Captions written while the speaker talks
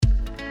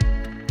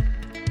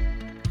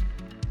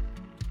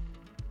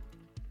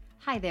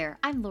Hi there,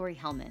 I'm Lori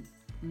Hellman,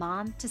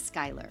 mom to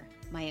Skylar,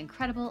 my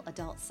incredible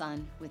adult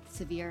son with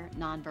severe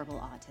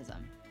nonverbal autism.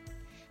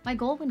 My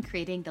goal when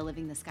creating the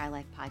Living the Sky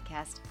Life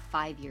podcast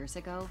 5 years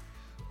ago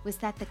was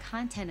that the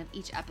content of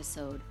each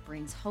episode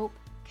brings hope,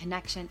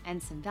 connection,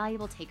 and some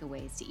valuable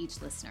takeaways to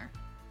each listener.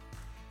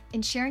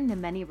 In sharing the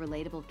many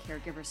relatable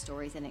caregiver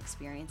stories and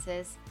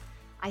experiences,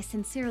 I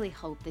sincerely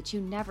hope that you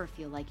never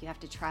feel like you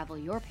have to travel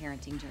your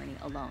parenting journey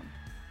alone.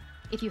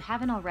 If you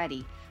haven't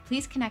already,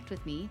 please connect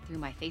with me through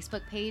my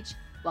Facebook page,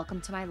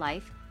 Welcome to My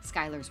Life,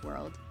 Skylar's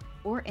World,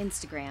 or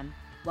Instagram,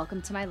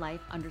 Welcome to My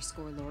Life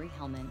 _Lori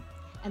Hellman,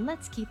 and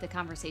let's keep the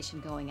conversation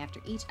going after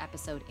each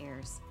episode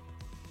airs.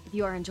 If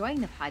you are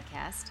enjoying the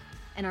podcast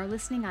and are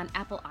listening on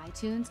Apple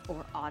iTunes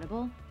or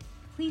Audible,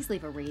 please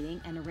leave a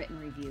rating and a written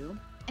review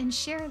and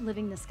share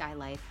Living the Sky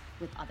Life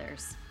with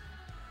others.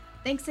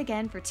 Thanks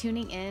again for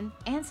tuning in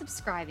and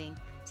subscribing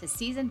to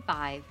Season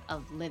 5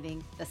 of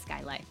Living the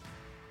Sky Life.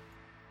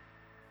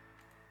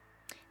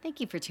 Thank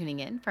you for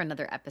tuning in for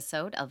another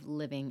episode of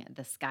Living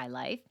the Sky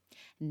Life.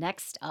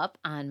 Next up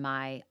on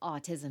my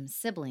autism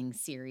sibling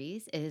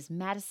series is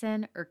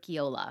Madison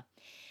Urquiola.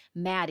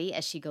 Maddie,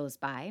 as she goes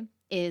by,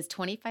 is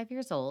 25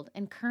 years old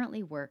and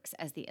currently works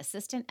as the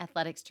Assistant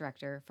Athletics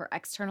Director for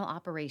External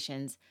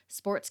Operations,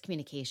 Sports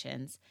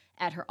Communications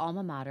at her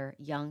alma mater,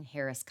 Young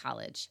Harris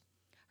College.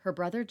 Her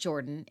brother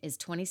Jordan is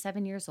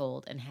 27 years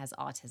old and has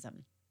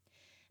autism.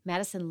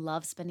 Madison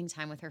loves spending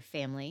time with her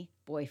family,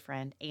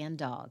 boyfriend, and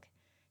dog.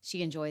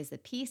 She enjoys the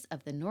peace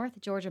of the North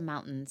Georgia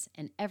mountains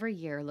and every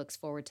year looks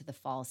forward to the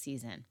fall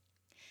season.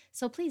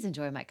 So please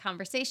enjoy my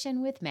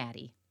conversation with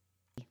Maddie.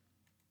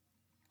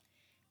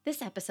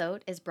 This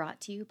episode is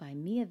brought to you by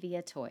Mia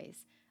Via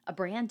Toys, a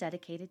brand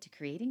dedicated to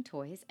creating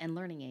toys and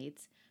learning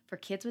aids for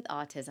kids with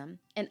autism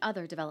and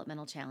other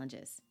developmental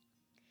challenges.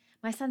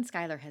 My son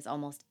Skylar has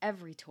almost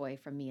every toy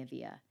from Mia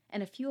Via,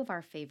 and a few of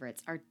our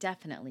favorites are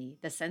definitely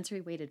the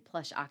sensory-weighted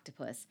plush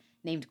octopus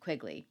named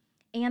Quigley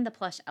and the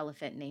plush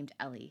elephant named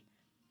Ellie.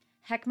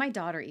 Heck, my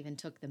daughter even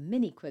took the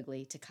mini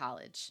Quigley to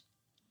college.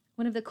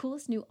 One of the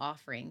coolest new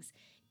offerings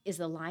is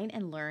the Line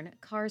and Learn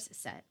Cars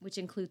set, which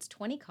includes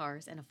 20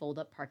 cars and a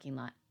fold-up parking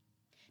lot.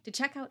 To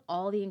check out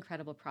all the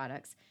incredible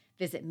products,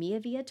 visit Mia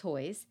Via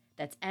Toys,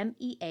 that's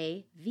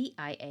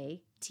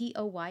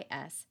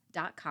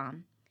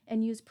MEAVIATOYS.com,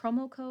 and use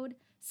promo code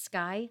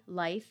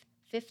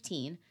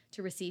SKYLIFE15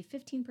 to receive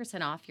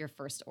 15% off your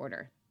first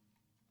order.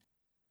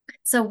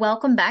 So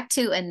welcome back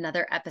to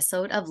another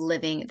episode of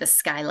Living the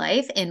Sky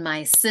Life in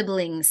my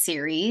sibling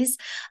series.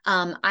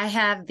 I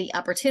have the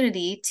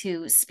opportunity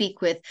to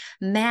speak with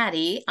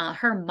Maddie.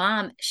 Her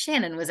mom,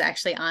 Shannon, was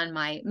actually on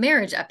my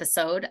marriage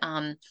episode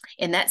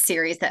in that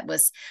series that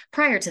was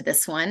prior to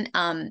this one.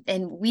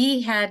 And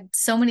we had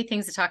so many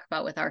things to talk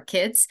about with our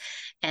kids.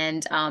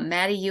 And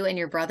Maddie, you and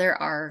your brother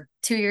are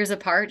 2 years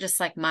apart, just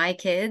like my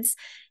kids.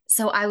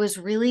 So I was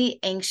really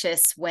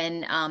anxious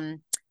when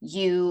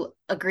you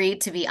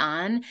agreed to be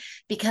on,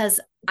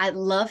 because I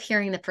love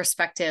hearing the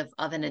perspective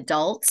of an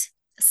adult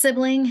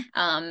sibling.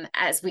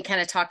 As we kind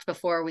of talked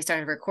before we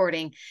started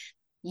recording,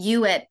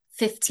 you at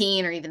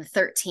 15 or even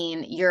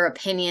 13, your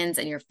opinions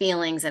and your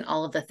feelings and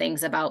all of the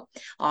things about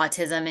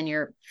autism and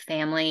your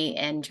family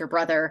and your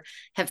brother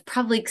have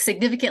probably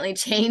significantly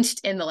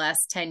changed in the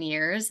last 10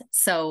 years.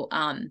 So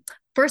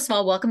first of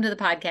all, welcome to the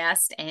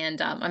podcast.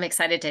 And I'm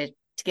excited to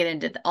get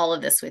into all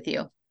of this with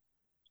you.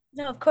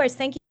 No, of course.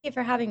 Thank you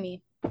for having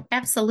me.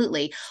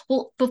 Absolutely.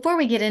 Well, before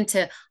we get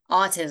into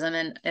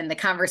autism and the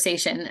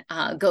conversation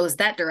goes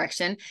that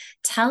direction,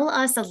 tell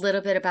us a little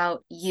bit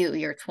about you.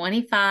 You're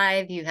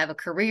 25, you have a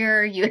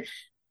career, you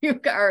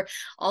are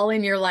all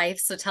in your life.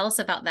 So tell us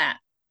about that.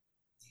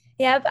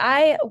 Yep.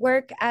 I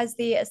work as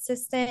the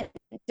Assistant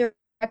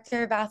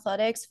Director of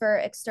Athletics for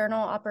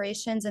External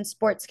Operations and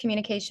Sports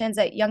Communications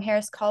at Young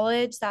Harris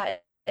College.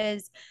 That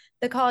is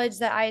the college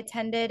that I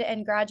attended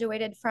and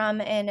graduated from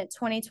in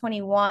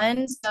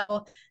 2021.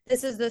 So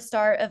this is the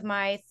start of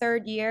my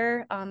third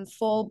year,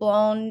 full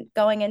blown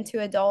going into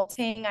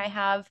adulting. I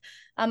have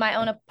my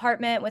own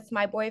apartment with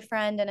my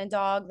boyfriend and a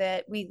dog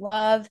that we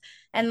love.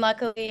 And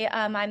luckily,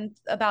 I'm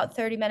about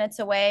 30 minutes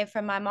away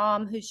from my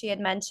mom, who she had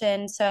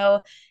mentioned.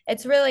 So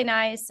it's really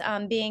nice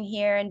being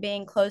here and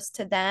being close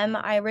to them.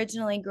 I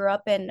originally grew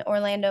up in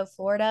Orlando,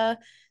 Florida.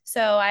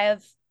 So I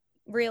have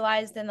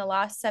realized in the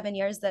last 7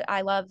 years that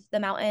I love the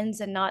mountains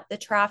and not the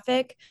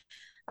traffic.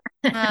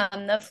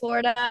 The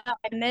Florida, I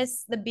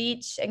miss the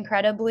beach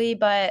incredibly,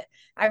 but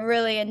I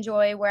really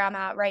enjoy where I'm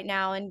at right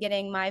now and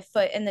getting my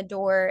foot in the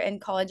door in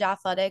college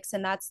athletics.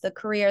 And that's the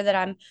career that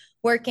I'm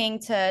working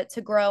to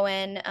grow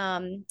in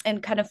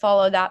and kind of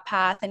follow that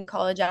path in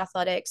college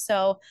athletics.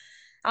 So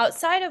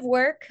outside of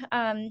work,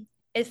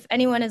 if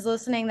anyone is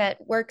listening that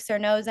works or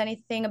knows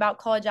anything about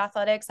college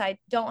athletics, I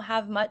don't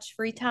have much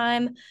free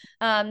time.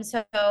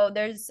 So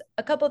there's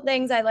a couple of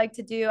things I like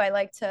to do. I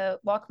like to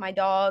walk my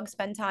dog,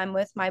 spend time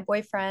with my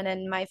boyfriend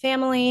and my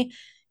family.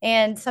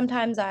 And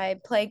sometimes I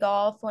play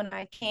golf when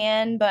I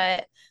can.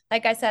 But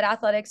like I said,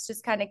 athletics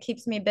just kind of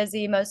keeps me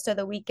busy most of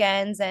the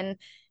weekends. And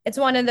it's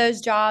one of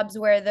those jobs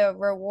where the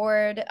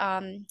reward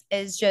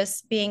is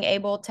just being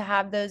able to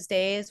have those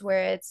days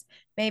where it's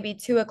maybe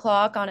 2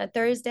 o'clock on a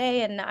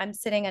Thursday and I'm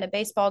sitting at a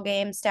baseball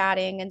game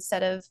statting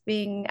instead of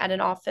being at an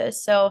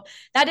office. So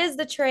that is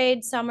the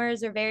trade.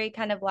 Summers are very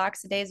kind of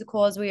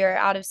lackadaisical as we are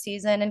out of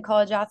season in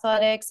college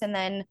athletics. And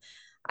then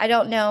I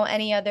don't know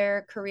any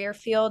other career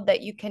field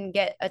that you can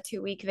get a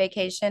 2 week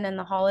vacation in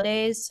the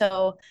holidays.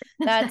 So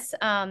that's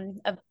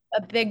a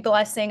big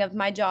blessing of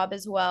my job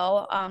as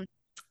well.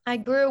 I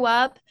grew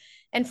up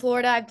in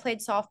Florida. I've played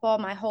softball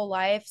my whole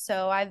life.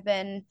 So I've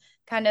been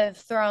kind of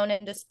thrown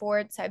into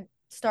sports. I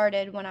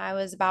started when I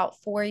was about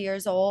 4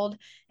 years old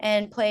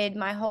and played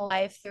my whole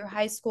life through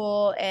high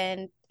school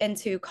and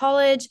into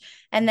college,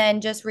 and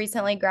then just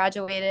recently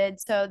graduated.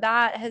 So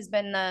that has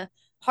been the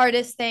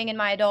hardest thing in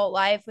my adult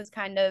life, was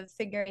kind of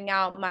figuring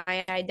out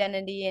my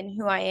identity and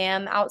who I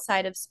am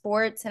outside of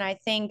sports. And I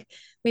think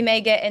we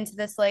may get into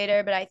this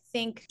later, but I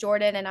think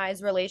Jordan and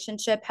I's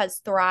relationship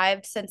has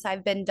thrived since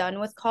I've been done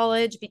with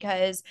college,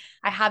 because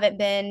I haven't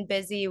been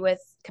busy with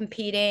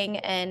competing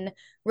and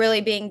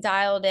really being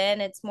dialed in.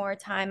 It's more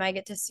time I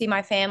get to see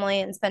my family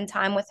and spend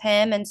time with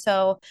him. And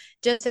so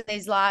just in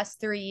these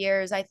last 3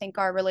 years, I think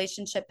our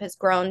relationship has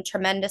grown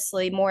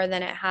tremendously more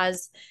than it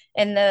has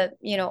in the,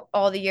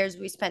 all the years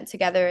we spent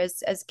together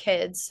as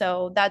kids.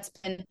 So that's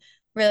been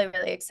really,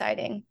 really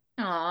exciting.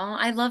 Oh,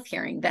 I love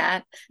hearing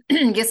that.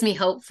 Gives me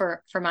hope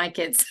for my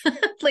kids.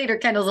 Later,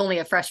 Kendall's only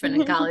a freshman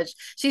in college.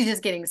 She's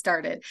just getting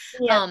started.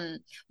 Yeah, Um,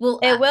 well,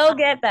 it will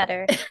get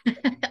better.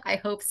 I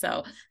hope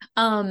so.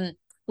 Um,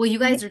 well, you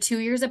guys are 2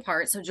 years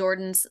apart. So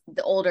Jordan's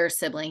the older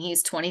sibling.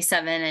 He's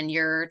 27 and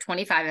you're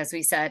 25, as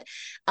we said.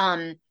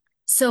 Um,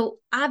 so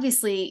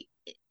obviously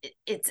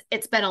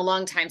it's been a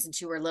long time since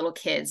you were little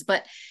kids,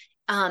 but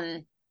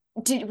um,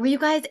 were you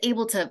guys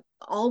able to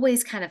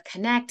always kind of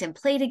connect and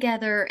play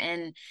together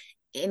and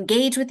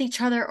engage with each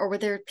other, or were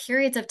there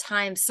periods of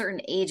time, certain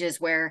ages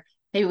where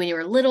maybe when you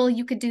were little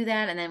you could do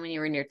that, and then when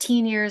you were in your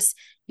teen years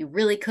you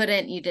really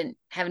couldn't, you didn't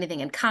have anything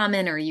in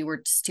common, or you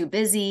were just too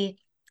busy?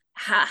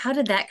 How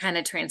did that kind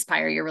of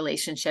transpire your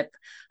relationship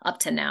up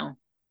to now?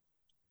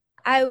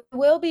 I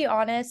will be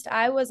honest,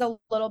 I was a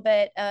little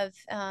bit of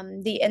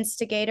the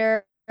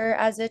instigator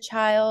as a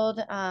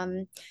child.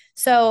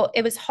 So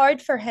it was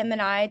hard for him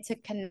and I to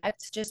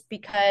connect just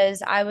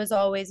because I was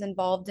always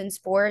involved in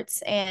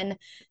sports, and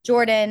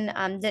Jordan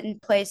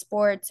didn't play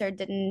sports, or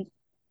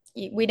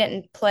we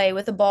didn't play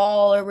with a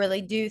ball or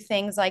really do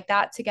things like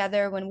that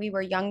together when we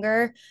were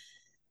younger.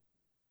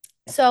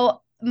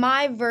 So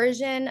my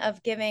version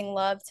of giving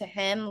love to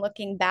him,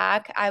 looking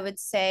back, I would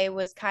say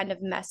was kind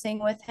of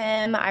messing with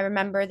him. I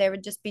remember there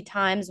would just be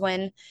times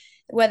when,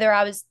 whether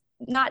I was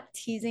not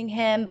teasing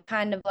him,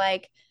 kind of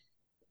like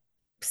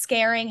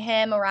scaring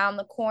him around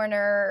the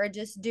corner or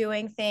just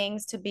doing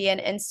things to be an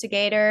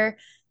instigator,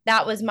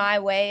 that was my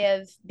way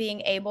of being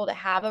able to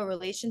have a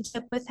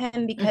relationship with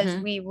him, because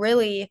Mm-hmm. we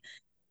really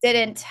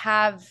didn't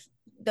have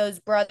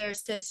those brother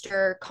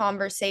sister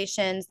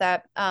conversations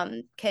that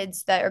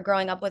kids that are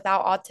growing up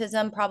without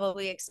autism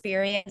probably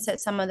experience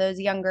at some of those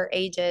younger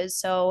ages.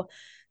 So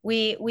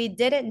we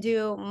didn't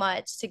do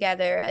much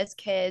together as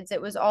kids.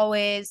 It was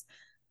always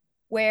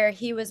where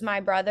he was my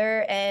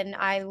brother and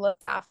I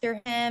looked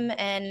after him,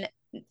 and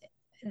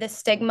the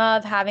stigma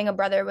of having a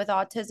brother with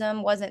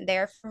autism wasn't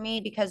there for me,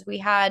 because we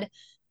had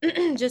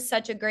just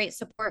such a great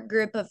support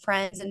group of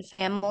friends and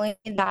family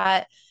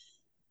that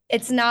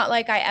it's not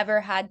like I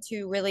ever had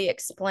to really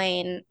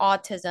explain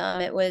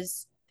autism. It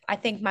was, I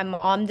think my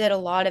mom did a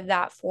lot of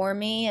that for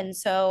me. And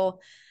so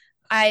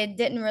I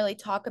didn't really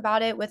talk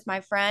about it with my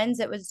friends.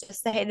 It was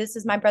just, hey, this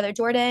is my brother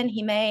Jordan.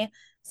 He may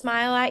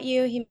smile at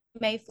you, he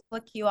may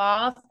flick you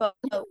off, but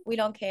we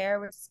don't care.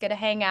 We're just going to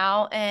hang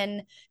out.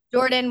 And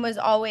Jordan was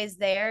always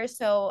there.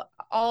 So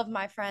all of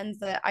my friends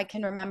that I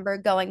can remember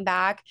going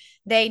back,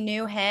 they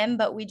knew him,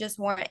 but we just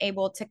weren't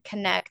able to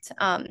connect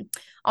on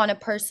a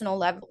personal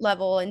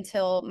level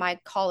until my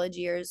college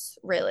years,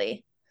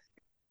 really.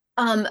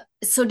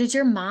 So did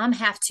your mom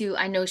have to,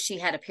 I know she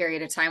had a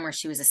period of time where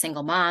she was a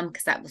single mom,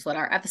 because that was what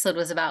our episode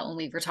was about when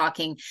we were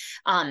talking.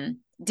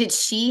 Did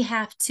she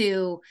have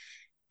to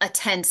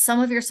attend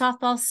some of your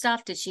softball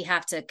stuff? Did she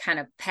have to kind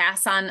of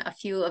pass on a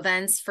few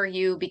events for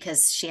you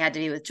because she had to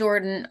be with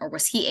Jordan, or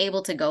was he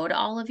able to go to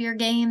all of your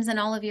games and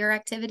all of your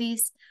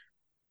activities?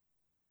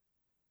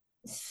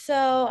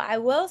 So I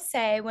will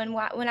say, when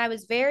I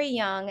was very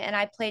young and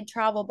I played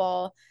travel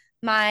ball,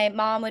 my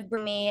mom would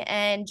bring me,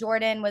 and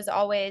Jordan was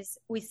always,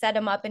 we set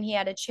him up and he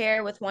had a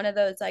chair with one of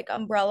those like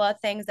umbrella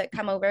things that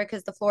come over,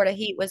 because the Florida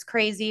heat was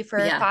crazy for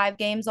Yeah. 5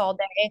 games all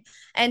day.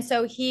 And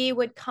so he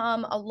would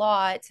come a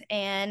lot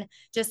and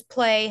just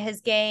play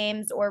his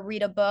games or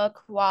read a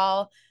book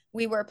while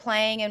we were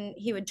playing, and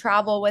he would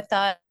travel with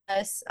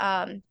us.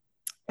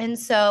 And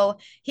so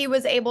he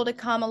was able to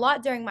come a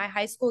lot during my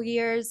high school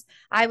years.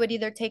 I would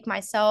either take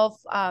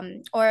myself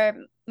or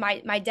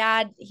my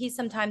dad. He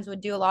sometimes would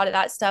do a lot of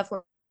that stuff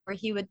where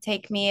he would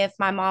take me if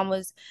my mom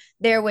was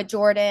there with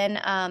Jordan.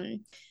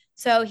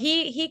 So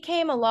he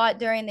came a lot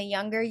during the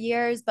younger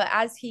years, but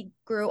as he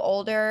grew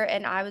older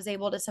and I was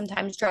able to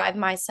sometimes drive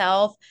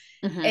myself,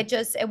 Hmm.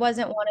 it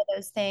wasn't one of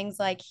those things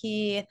like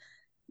he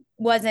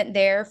wasn't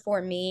there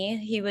for me.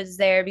 He was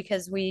there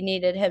because we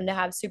needed him to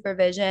have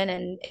supervision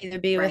and either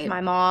be with Right.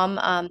 my mom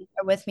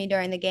or with me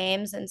during the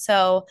games. And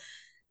so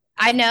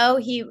I know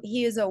he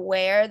is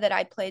aware that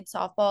I played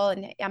softball,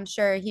 and I'm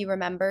sure he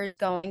remembers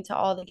going to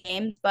all the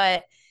games,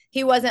 but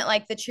he wasn't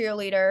like the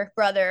cheerleader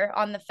brother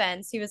on the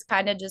fence. He was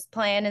kind of just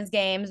playing his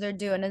games or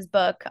doing his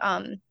book.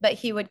 But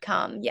he would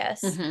come,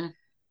 yes. Hmm.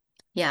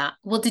 Yeah.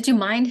 Well, did you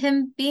mind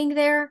him being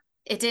there?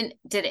 Did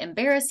it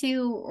embarrass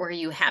you, or are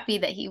you happy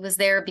that he was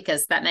there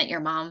because that meant your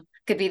mom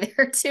could be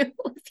there too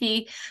if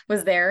he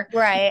was there?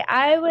 Right.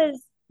 I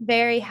was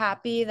very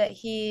happy that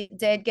he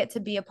did get to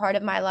be a part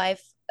of my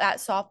life at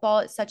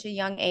softball at such a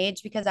young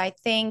age because I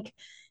think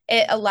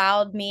it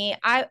allowed me,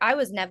 I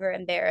was never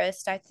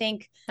embarrassed. I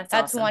think That's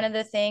that's one awesome. of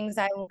the things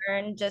I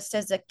learned just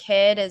as a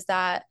kid is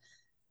that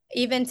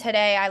even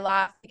today I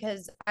laugh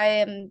because I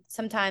am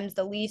sometimes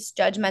the least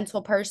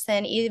judgmental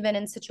person, even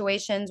in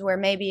situations where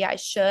maybe I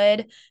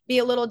should be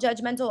a little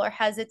judgmental or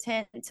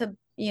hesitant to,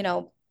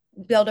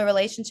 build a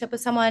relationship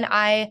with someone.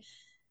 I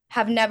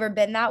have never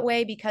been that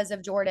way because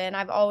of Jordan.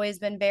 I've always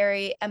been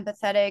very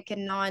empathetic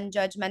and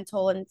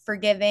non-judgmental and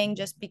forgiving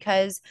just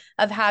because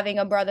of having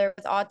a brother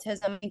with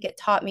autism. I think it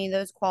taught me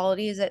those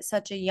qualities at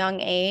such a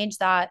young age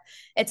that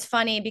it's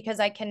funny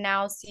because I can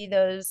now see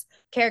those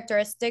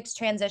characteristics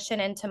transition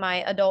into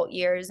my adult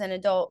years and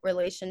adult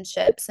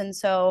relationships. And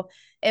so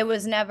it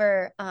was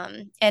never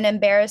an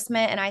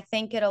embarrassment. And I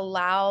think it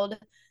allowed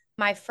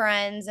my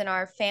friends and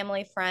our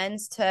family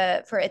friends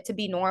to for it to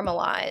be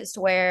normalized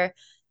where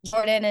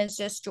Jordan is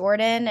just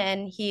Jordan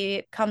and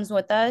he comes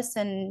with us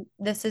and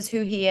this is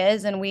who he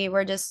is. And we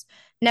were just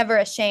never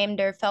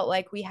ashamed or felt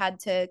like we had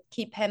to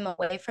keep him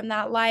away from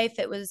that life.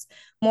 It was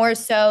more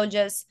so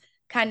just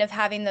kind of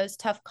having those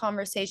tough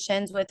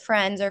conversations with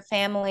friends or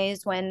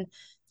families when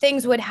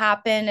things would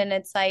happen and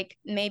it's like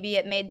maybe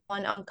it made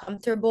one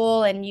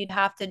uncomfortable and you'd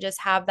have to just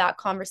have that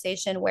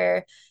conversation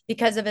where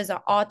because of his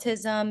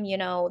autism,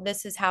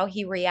 this is how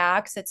he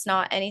reacts. It's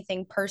not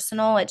anything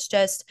personal. It's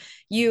just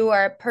you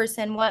are a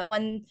person.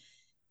 One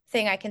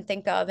thing I can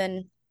think of,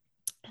 and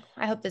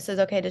I hope this is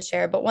okay to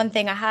share, but one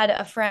thing I had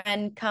a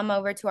friend come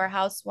over to our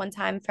house one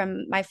time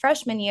from my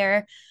freshman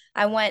year.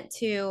 I went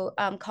to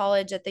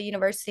college at the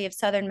University of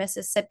Southern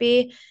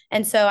Mississippi.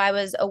 And so I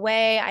was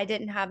away. I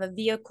didn't have a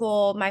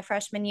vehicle my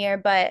freshman year,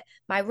 but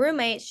my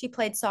roommate, she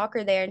played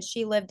soccer there and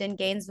she lived in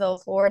Gainesville,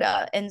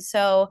 Florida. And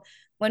so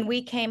when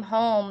we came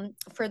home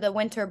for the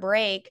winter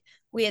break,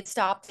 we had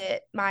stopped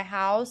at my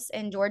house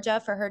in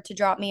Georgia for her to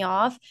drop me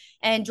off.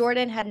 And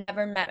Jordan had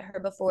never met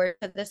her before.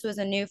 So this was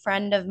a new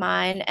friend of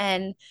mine.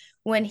 And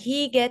when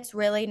he gets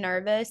really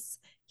nervous,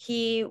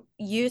 he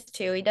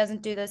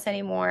doesn't do this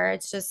anymore.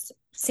 It's just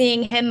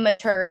seeing him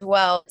mature as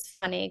well. It's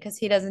funny because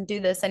he doesn't do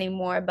this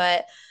anymore.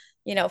 But,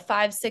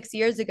 5, 6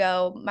 years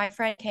ago, my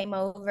friend came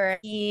over.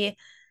 She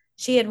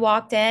had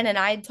walked in and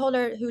I had told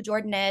her who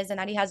Jordan is and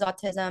that he has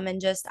autism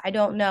and just I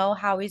don't know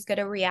how he's going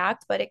to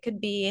react, but it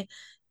could be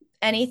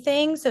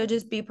anything. So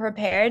just be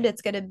prepared.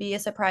 It's going to be a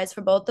surprise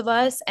for both of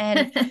us.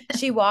 And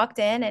she walked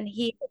in and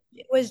he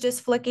was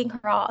just flicking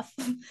her off.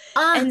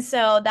 Ah, And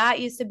so that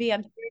used to be,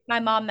 I'm sure my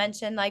mom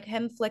mentioned like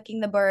him flicking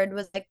the bird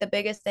was like the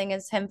biggest thing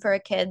as him for a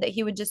kid that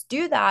he would just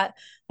do that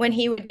when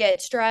he would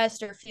get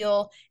stressed or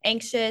feel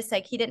anxious.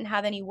 Like he didn't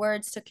have any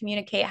words to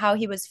communicate how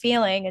he was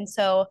feeling. And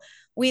so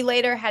we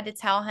later had to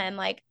tell him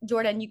like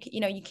Jordan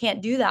you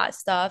can't do that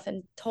stuff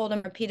and told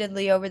him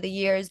repeatedly over the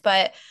years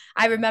but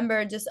I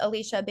remember just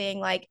Alicia being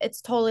like,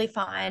 it's totally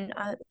fine.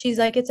 She's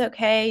like, it's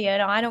okay.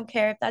 I don't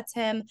care if that's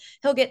him.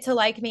 He'll get to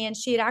like me. And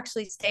she had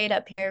actually stayed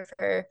up here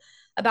for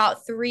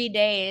about 3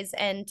 days.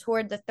 And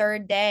toward the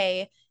third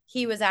day,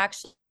 he was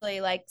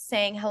actually like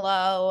saying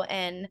hello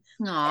and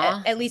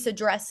aw, at least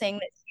addressing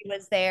that she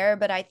was there.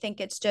 But I think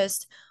it's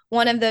just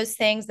one of those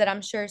things that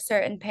I'm sure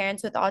certain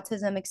parents with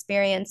autism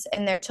experience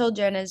in their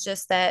children is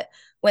just that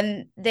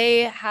when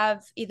they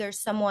have either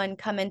someone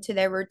come into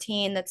their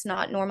routine that's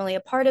not normally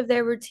a part of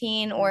their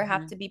routine or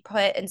have mhm. to be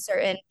put in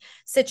certain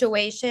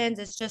situations,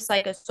 it's just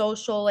like a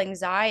social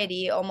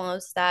anxiety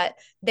almost that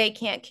they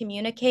can't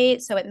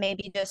communicate. So it may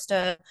be just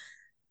a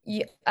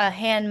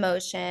hand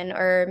motion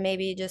or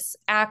maybe just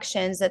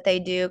actions that they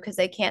do because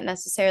they can't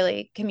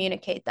necessarily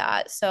communicate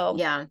that. So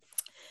Yeah,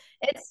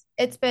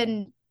 it's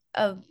been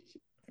a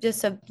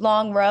just a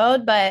long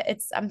road, but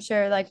I'm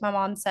sure like my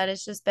mom said,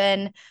 it's just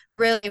been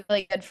really,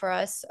 really good for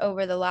us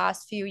over the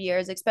last few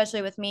years,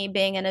 especially with me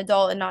being an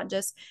adult and not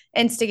just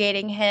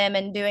instigating him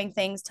and doing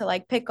things to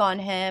like pick on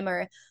him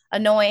or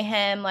annoy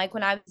him. Like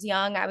when I was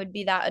young, I would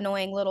be that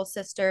annoying little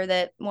sister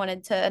that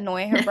wanted to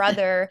annoy her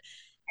brother.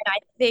 And I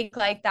think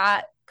like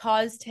that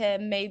caused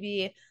him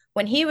maybe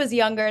when he was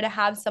younger to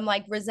have some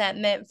like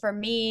resentment for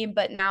me,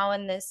 but now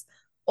in this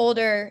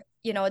older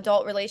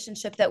adult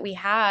relationship that we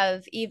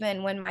have,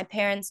 even when my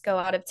parents go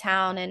out of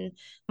town and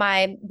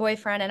my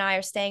boyfriend and I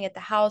are staying at the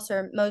house,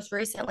 or most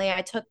recently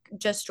I took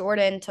just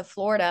Jordan to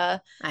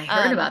Florida. I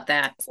heard um about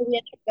that. so we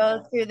had to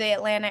go through the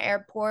Atlanta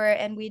airport,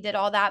 and we did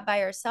all that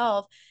by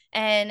ourselves.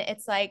 And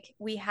it's like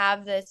we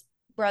have this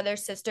brother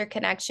sister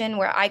connection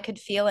where I could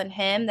feel in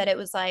him that it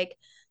was like,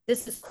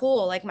 this is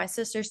cool. Like my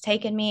sister's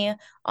taking me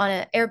on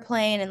an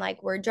airplane, and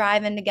like we're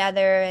driving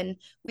together, and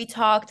we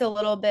talked a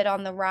little bit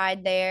on the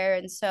ride there.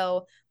 And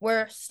so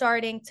we're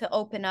starting to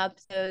open up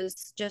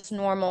those just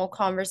normal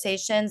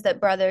conversations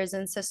that brothers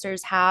and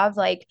sisters have,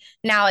 like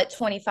now at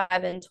 25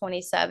 and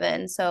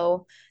 27.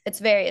 So it's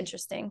very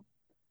interesting.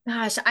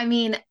 Gosh, I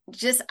mean,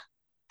 just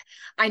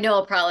I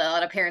know probably a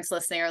lot of parents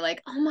listening are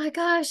like, "Oh my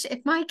gosh, if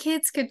my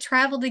kids could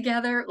travel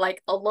together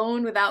like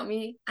alone without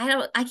me, I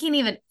can't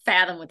even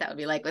fathom what that would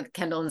be like with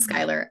Kendall and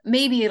Skylar.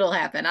 Maybe it'll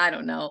happen. I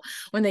don't know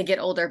when they get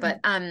older,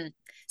 but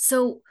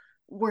so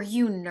were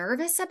you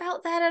nervous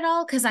about that at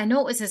all? Because I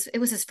know it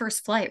was his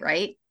first flight,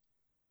 right?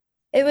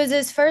 It was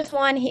his first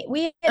one.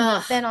 We had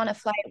Ugh, been on a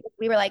flight.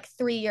 We were like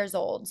 3 years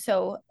old.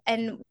 So,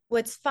 and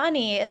what's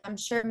funny, I'm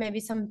sure maybe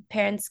some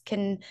parents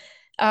can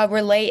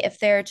relate if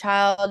their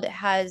child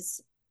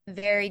has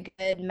very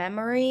good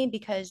memory,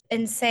 because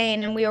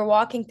insane. And we were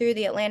walking through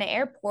the Atlanta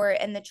airport,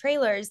 and the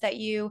trailers that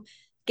you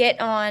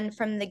get on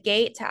from the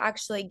gate to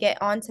actually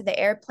get onto the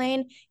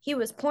airplane, he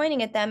was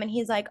pointing at them and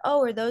he's like,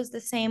 "Oh, are those the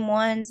same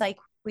ones like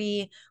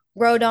we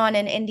rode on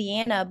in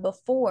Indiana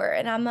before?"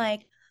 And I'm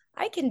like,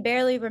 I can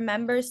barely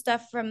remember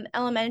stuff from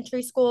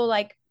elementary school,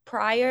 like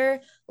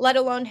prior, let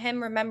alone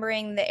him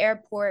remembering the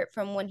airport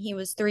from when he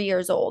was 3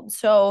 years old.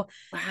 So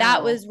that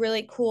wow. was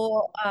really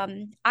cool.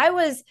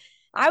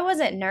 I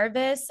wasn't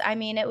nervous. I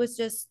mean, it was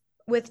just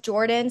with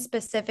Jordan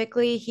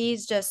specifically,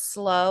 he's just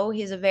slow.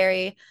 He's a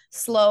very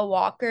slow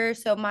walker.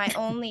 So my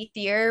only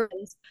fear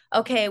was,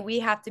 okay, we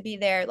have to be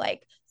there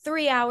like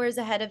 3 hours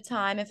ahead of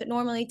time. If it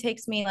normally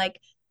takes me like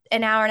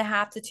an hour and a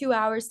half to 2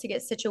 hours to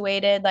get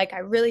situated. Like I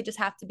really just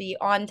have to be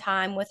on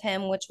time with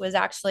him, which was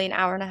actually an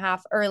hour and a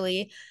half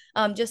early,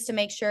 just to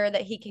make sure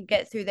that he could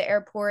get through the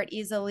airport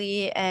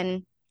easily.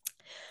 And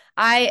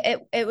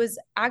it was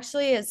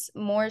actually as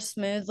more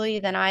smoothly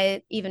than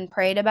I even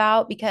prayed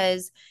about,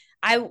 because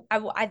I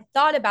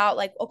thought about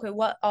like, okay,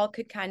 what all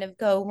could kind of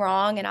go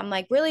wrong, and I'm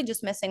like, really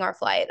just missing our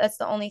flight. That's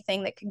the only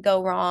thing that could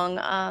go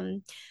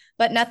wrong.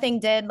 But nothing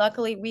did.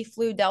 Luckily, we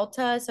flew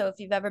Delta, so if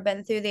you've ever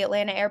been through the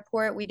Atlanta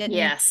airport, we didn't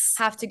Yes.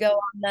 have to go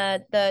on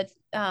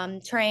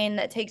the train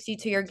that takes you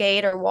to your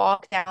gate or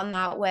walk down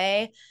that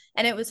way.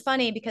 And it was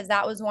funny because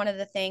that was one of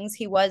the things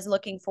he was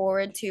looking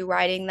forward to,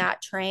 riding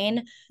that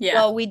train. Yeah.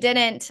 Well, we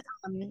didn't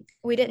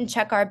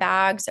check our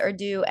bags or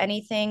do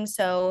anything.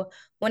 So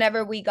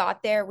whenever we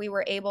got there, we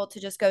were able to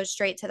just go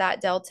straight to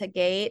that Delta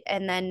gate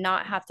and then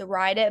not have to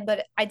ride it.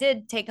 But I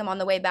did take him on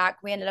the way back.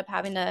 We ended up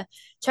having to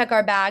check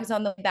our bags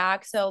on the way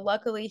back. So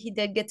luckily he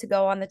did get to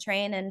go on the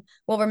train, and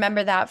we'll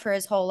remember that for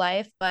his whole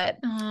life. But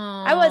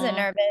I wasn't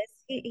Oh, nervous.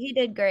 He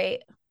did great.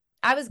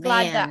 I was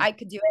glad that man. I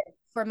could do it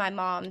for my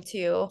mom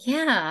too.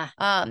 Yeah.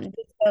 So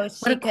What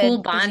she a cool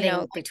could, because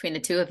bonding between the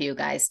two of you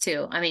guys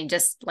too. I mean,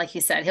 just like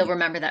you said, he'll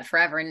remember that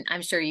forever, and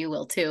I'm sure you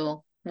will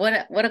too. What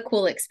a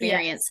cool yes.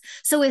 experience.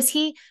 So has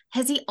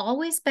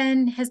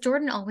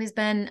Jordan always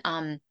been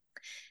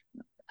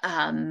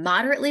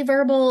moderately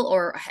verbal,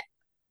 or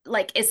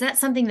like is that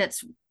something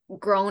that's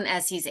grown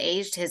as he's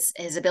aged,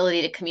 his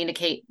ability to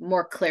communicate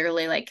more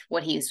clearly like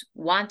what he's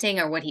wanting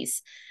or what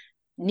he's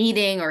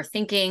needing or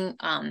thinking,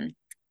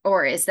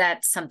 or is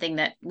that something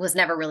that was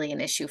never really an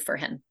issue for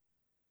him?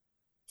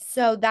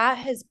 So that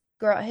has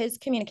grown, his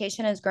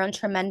communication has grown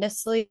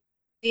tremendously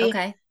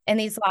Okay. in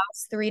these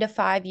last 3 to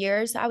 5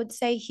 years. I would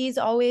say he's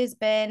always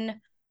been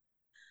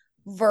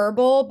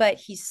verbal, but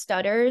he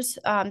stutters.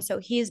 So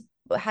he's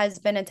has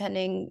been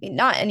attending,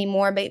 not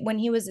anymore, but when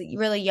he was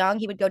really young,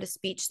 he would go to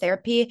speech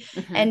therapy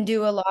Hmm. and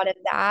do a lot of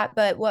that.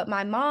 But what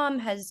my mom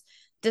has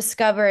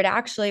discovered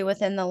actually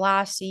within the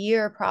last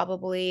year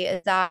probably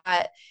is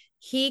that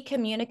he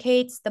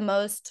communicates the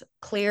most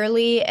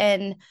clearly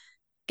and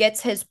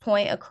gets his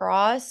point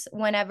across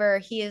whenever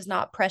he is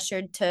not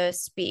pressured to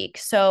speak.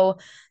 So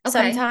Okay.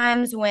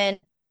 sometimes when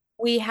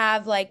we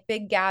have like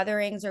big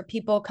gatherings or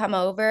people come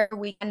over,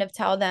 we kind of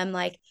tell them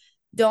like,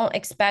 don't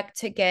expect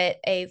to get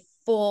a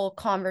full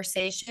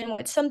conversation,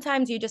 which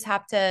sometimes you just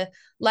have to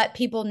let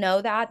people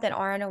know that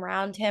aren't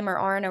around him or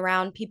aren't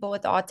around people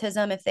with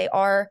autism, if they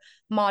are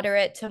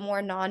moderate to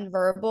more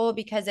nonverbal,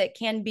 because it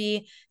can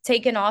be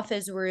taken off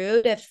as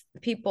rude if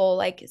people,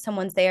 like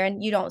someone's there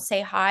and you don't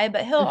say hi.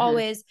 But he'll Hmm.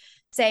 always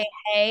say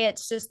hey.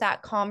 It's just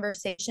that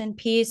conversation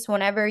piece.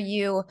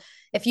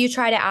 If you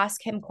try to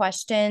ask him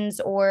questions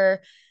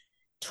or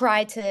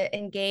try to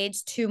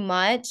engage too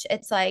much,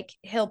 it's like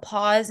he'll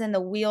pause and the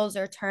wheels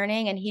are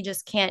turning and he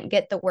just can't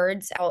get the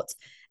words out,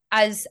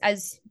 as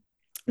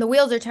the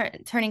wheels are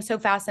turning so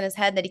fast in his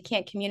head that he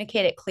can't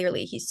communicate it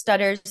clearly. He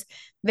stutters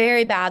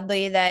very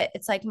badly, that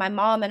it's like my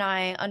mom and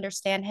I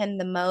understand him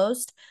the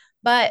most.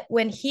 But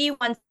when he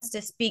wants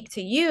to speak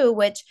to you,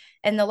 which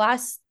in the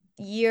last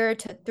year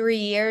to 3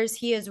 years,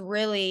 he has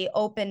really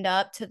opened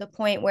up to the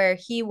point where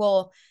he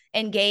will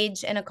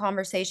engage in a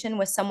conversation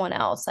with someone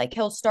else. Like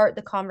he'll start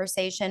the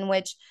conversation,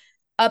 which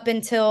up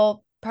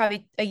until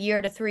probably a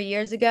year to 3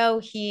 years ago,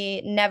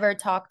 he never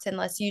talked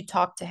unless you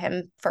talked to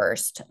him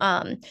first.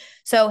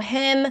 So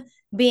him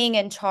being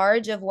in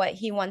charge of what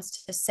he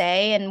wants to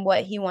say and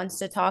what he wants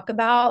to talk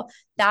about,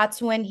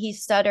 that's when he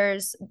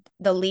stutters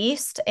the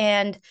least.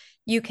 And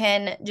he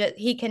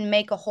can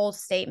make a whole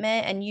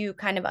statement and you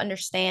kind of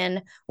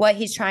understand what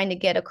he's trying to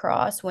get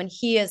across when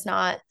he is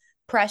not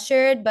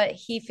pressured, but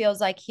he feels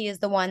like he is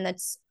the one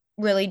that's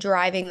really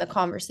driving the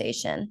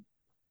conversation.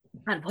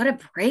 God, what a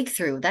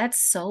breakthrough.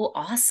 That's so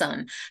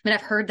awesome. I mean,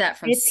 I've heard that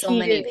from It's so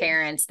many huge.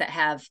 parents that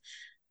have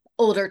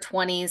older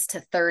 20s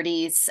to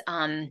 30s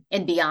and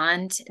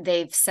beyond.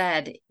 They've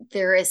said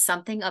there is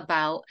something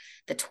about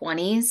the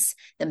 20s,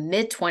 the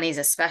mid 20s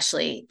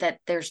especially, that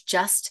there's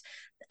just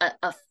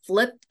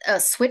a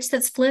switch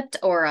that's flipped,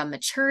 or a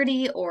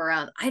maturity, or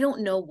I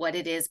don't know what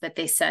it is, but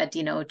they said,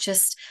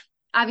 just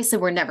obviously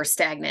we're never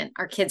stagnant.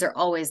 Our kids are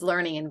always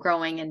learning and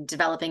growing and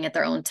developing at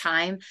their own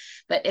time.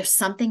 But if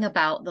something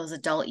about those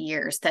adult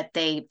years that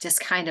they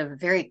just kind of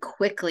very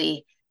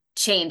quickly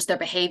change their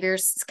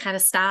behaviors, kind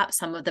of stop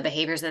some of the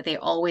behaviors that they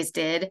always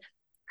did.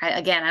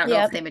 Again, I don't know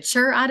if Yep. they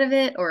mature out of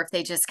it or if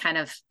they just kind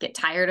of get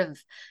tired of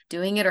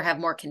doing it or have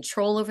more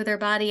control over their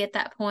body at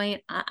that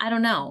point. I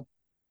don't know.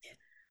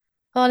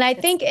 Well, and I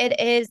It's think it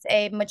is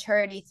a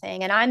maturity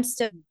thing, and I'm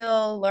still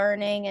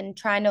learning and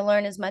trying to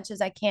learn as much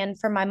as I can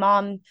from my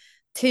mom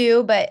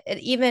too. But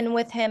even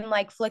with him,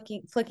 like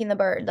flicking the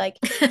bird, like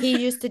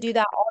he used to do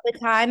that all the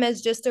time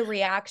as just a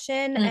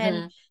reaction,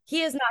 and hmm he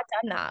has not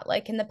done that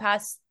like in the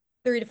past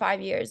 3 to 5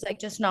 years, like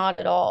just not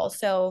at all.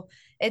 So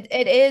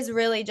it is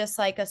really just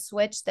like a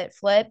switch that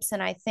flips,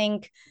 and I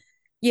think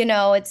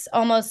it's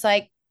almost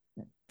like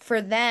for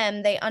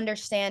them, they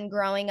understand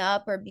growing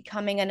up or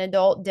becoming an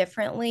adult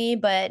differently.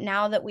 But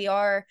now that we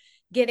are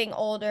getting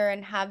older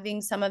and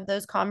having some of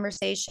those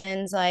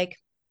conversations, like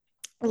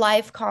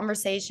life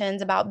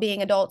conversations about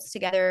being adults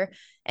together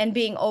and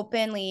being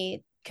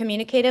openly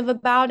communicative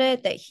about it,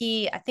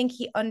 I think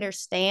he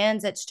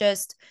understands. It's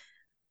just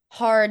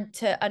hard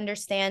to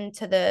understand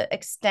to the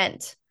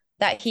extent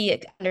that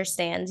he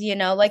understands,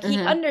 like he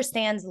hmm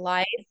understands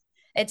life.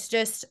 It's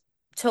just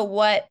to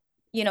what,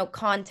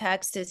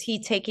 context is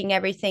he taking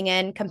everything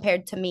in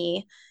compared to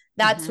me?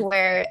 That's hmm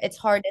where it's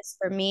hardest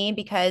for me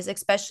because,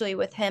 especially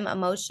with him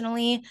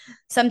emotionally,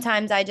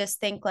 sometimes I just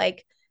think,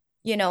 like,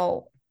 you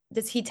know,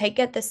 does he take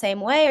it the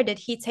same way, or did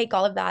he take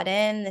all of that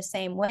in the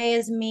same way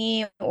as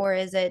me, or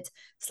is it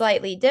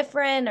slightly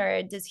different,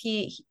 or does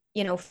he,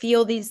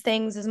 feel these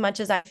things as much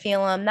as I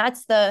feel them?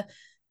 That's the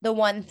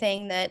one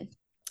thing that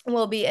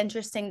will be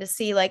interesting to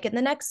see, like in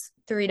the next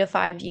 3 to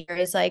 5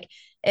 years, like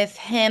if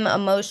him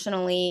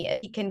emotionally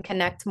he can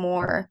connect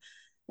more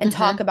and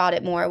talk hmm about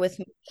it more with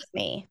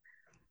me.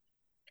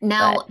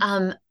 Now,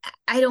 But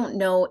I don't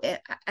know.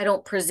 I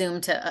don't presume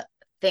to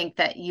think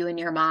that you and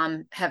your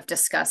mom have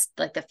discussed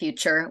like the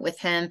future with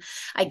him.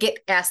 I get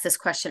asked this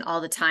question all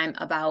the time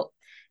about,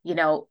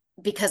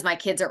 because my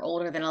kids are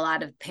older than a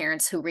lot of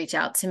parents who reach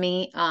out to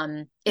me.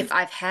 If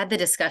I've had the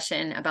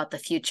discussion about the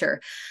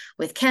future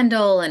with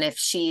Kendall and if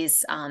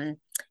she's, the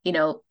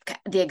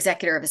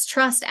executor of his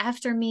trust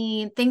after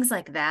me, things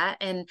like that.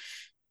 And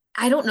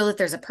I don't know that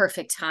there's a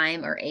perfect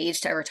time or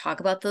age to ever talk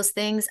about those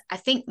things. I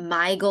think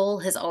my goal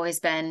has always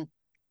been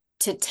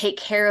to take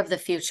care of the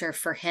future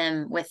for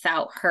him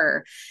without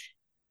her.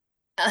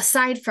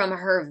 Aside from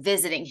her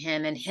visiting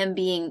him and him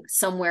being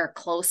somewhere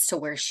close to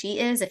where she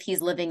is, if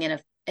he's living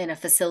in a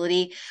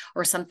facility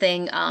or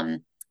something,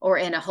 or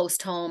in a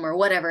host home or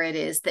whatever it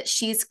is, that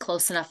she's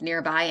close enough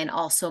nearby, and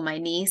also my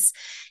niece,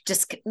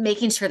 just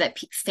making sure that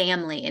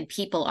family and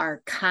people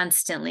are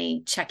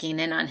constantly checking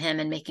in on him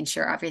and making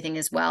sure everything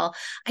is well.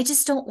 I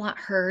just don't want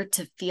her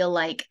to feel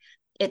like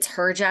it's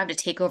her job to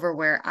take over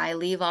where I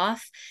leave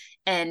off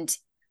and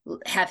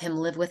have him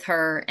live with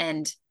her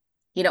and,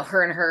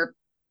 her and her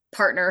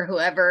partner,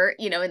 whoever,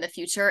 in the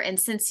future. And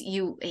since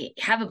you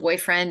have a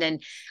boyfriend,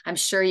 and I'm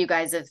sure you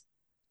guys have,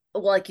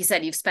 well, like you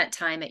said, you've spent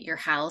time at your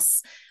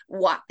house,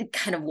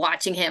 kind of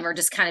watching him or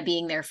just kind of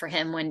being there for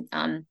him when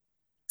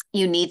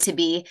you need to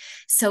be.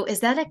 So is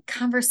that a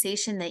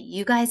conversation that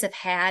you guys have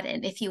had?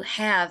 And if you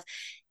have,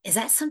 is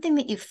that something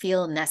that you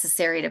feel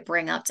necessary to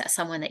bring up to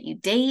someone that you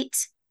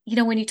date?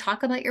 When you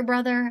talk about your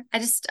brother,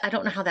 I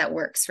don't know how that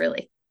works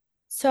really.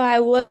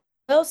 so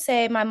will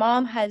say my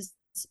mom has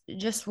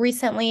just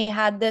recently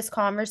had this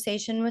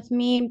conversation with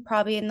me,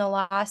 probably in the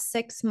last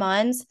 6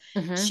 months.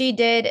 Mm-hmm. She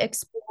did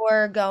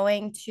explore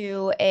going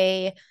to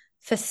a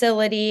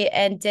facility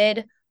and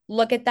did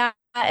look at that.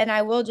 And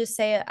I will just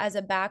say, as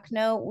a back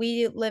note,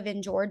 we live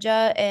in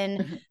Georgia,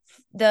 and Mm-hmm.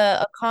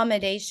 the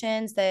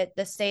accommodations that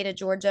the state of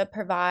Georgia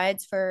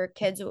provides for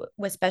kids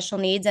with special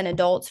needs and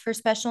adults for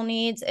special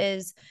needs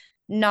is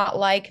not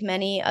like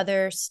many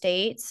other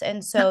states.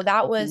 And so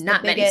that was the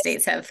Not many biggest.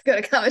 states have good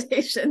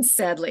accommodations,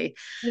 sadly.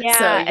 So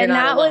Yeah, you're and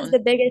not that was alone. the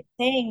biggest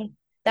thing.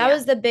 That Yeah.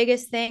 was the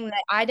biggest thing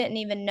that I didn't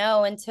even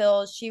know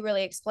until she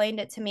really explained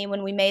it to me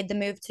when we made the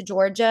move to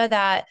Georgia,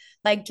 that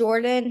like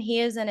Jordan, he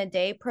is in a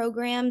day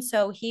program.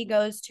 So he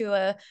goes to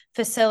a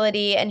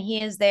facility and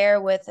he is there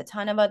with a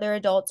ton of other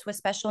adults with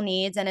special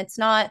needs. And it's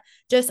not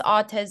just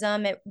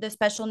autism, the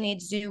special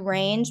needs do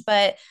range,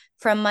 but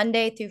from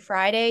Monday through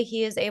Friday,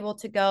 he is able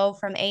to go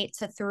from 8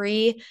 to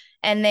 3,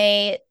 and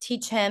they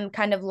teach him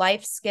kind of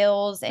life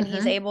skills, and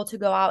he's Hmm. able to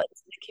go out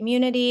into the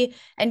community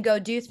and go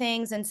do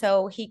things. And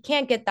so he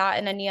can't get that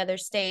in any other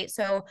state.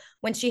 So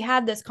when she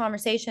had this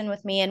conversation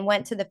with me and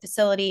went to the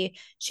facility,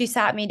 she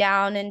sat me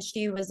down and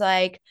she was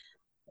like,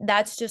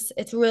 that's just,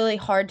 it's really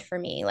hard for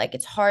me. Like,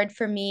 it's hard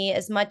for me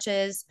as much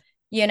as,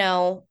 you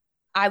know,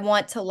 I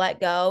want to let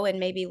go and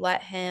maybe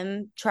let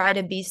him try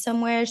to be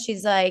somewhere.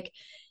 She's like,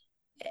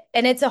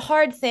 and it's a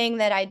hard thing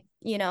that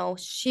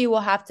she will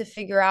have to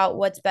figure out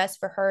what's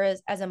best for her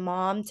as a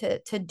mom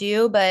to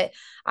do. But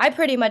I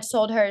pretty much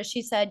told her,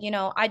 she said,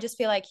 I just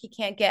feel like he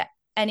can't get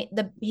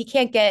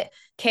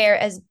care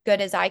as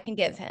good as I can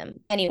give him Of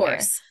anywhere.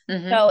 course.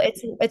 Hmm. So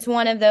it's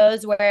one of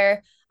those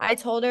where I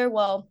told her,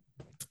 well,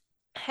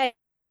 hey,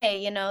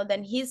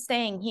 then he's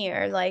staying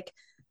here, like,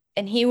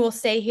 and he will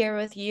stay here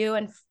with you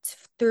and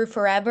through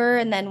forever.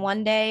 And then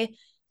one day,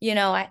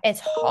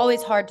 it's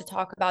always hard to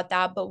talk about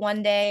that, but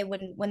one day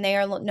when they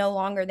are no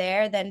longer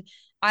there, then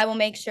I will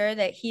make sure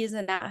that he's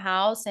in that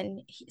house and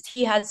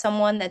he has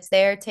someone that's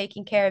there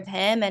taking care of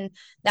him. And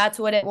that's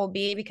what it will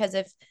be. Because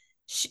if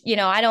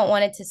I don't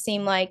want it to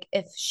seem like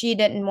if she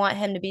didn't want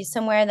him to be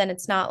somewhere, then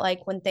it's not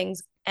like when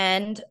things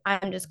end,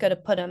 I'm just going to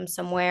put him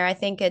somewhere. I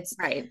think it's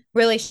Right.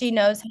 really, she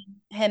knows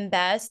him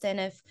best. And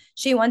if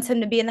she wants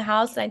him to be in the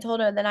house, and I told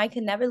her, then I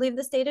can never leave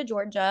the state of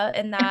Georgia.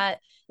 And that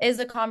is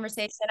a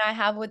conversation I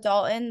have with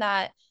Dalton,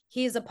 that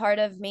he's a part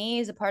of me,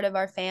 he's a part of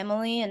our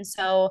family. And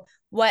so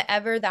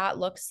whatever that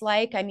looks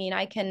like, I mean,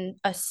 I can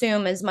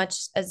assume as much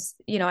as,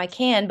 I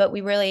can, but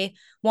we really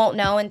won't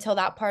know until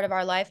that part of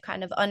our life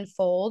kind of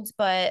unfolds.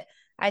 But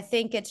I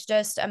think it's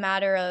just a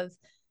matter of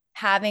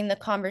having the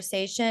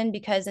conversation,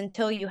 because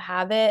until you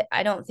have it,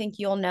 I don't think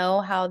you'll know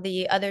how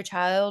the other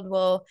child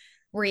will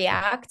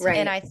react. And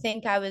Right. I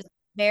think I was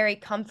very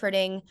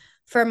comforting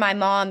for my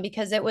mom,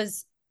 because it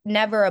was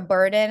never a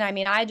burden. I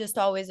mean, I just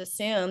always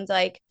assumed,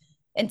 like,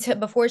 until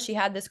before she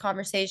had this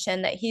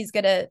conversation, that he's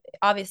going to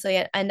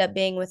obviously end up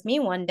being with me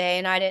one day.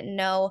 And I didn't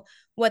know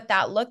what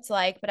that looked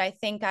like. But I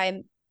think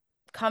I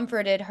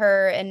comforted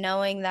her in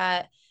knowing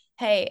that,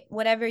 hey,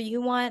 whatever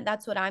you want,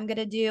 that's what I'm going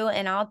to do,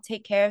 and I'll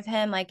take care of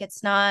him. Like,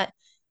 it's not,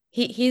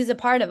 he's a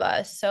part of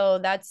us, so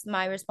that's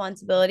my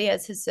responsibility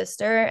as his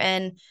sister.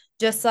 And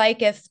just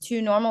like if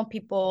two normal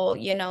people,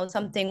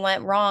 something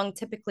went wrong,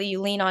 typically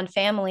you lean on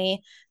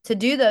family to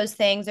do those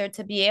things, or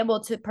to be able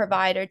to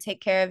provide or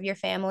take care of your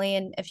family.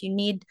 And if you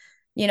need,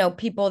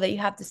 people that you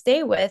have to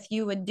stay with,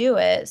 you would do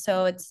it.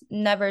 So it's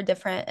never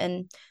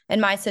different in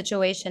my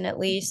situation, at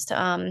least.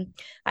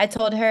 I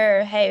told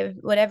her, hey,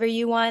 whatever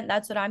you want,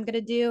 that's what I'm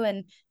gonna do.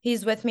 And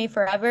he's with me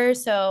forever.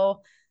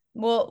 So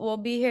we'll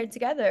be here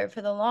together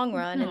for the long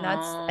run. And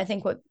that's, I Oh,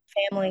 think, what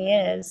family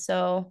is.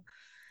 So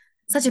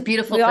such a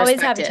beautiful we always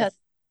have each perspective. other.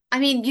 I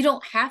mean, you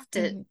don't have to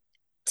Mhm.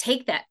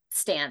 take that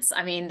stance.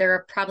 I mean, there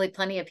are probably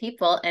plenty of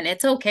people, and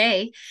it's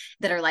okay,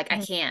 that are like,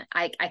 Mhm.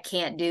 I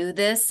can't do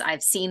this.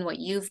 I've seen what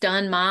you've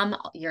done, mom,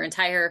 your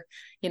entire,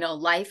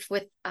 life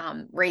with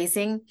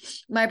raising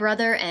my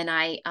brother, and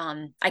I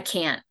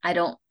can't. I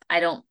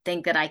don't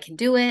think that I can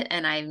do it,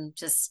 and I'm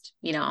just,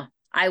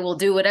 I will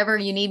do whatever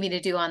you need me to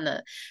do on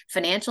the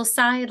financial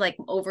side, like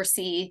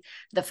oversee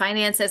the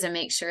finances and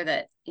make sure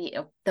that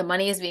the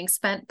money is being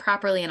spent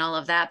properly and all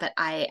of that. But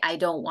I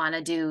don't want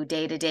to do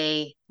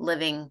day-to-day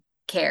living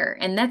care,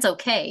 and that's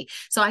okay.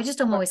 So I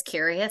just am Right. always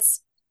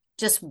curious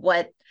just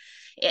what,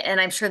 and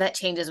I'm sure that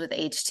changes with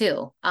age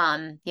too.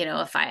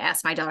 If I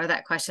ask my daughter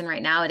that question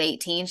right now at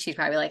 18, she'd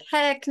probably be like,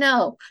 heck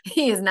no,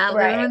 he is not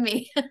living Right. with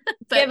me.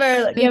 But Give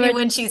maybe her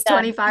when she's done.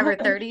 25 or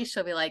 30,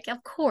 she'll be like,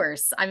 of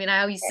course. I mean,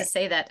 I always used to Right.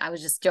 say that. I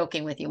was just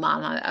joking with you,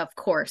 mom. Of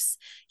course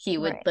he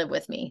would Right. live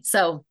with me.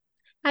 So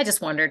I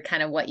just wondered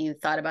kind of what you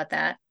thought about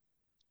that.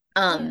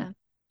 Um, Yeah.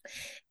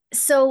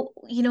 so,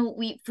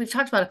 we've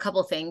talked about a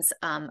couple things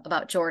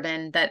about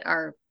Jordan that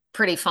are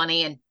pretty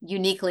funny and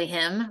uniquely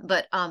him,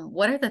 but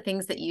what are the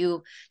things that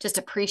you just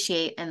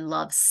appreciate and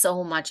love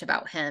so much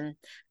about him?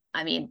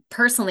 I mean,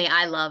 personally,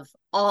 I love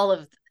all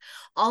of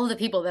the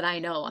people that I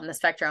know on the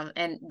spectrum,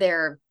 and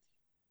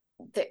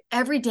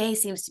every day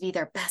seems to be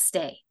their best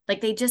day. Like,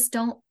 they just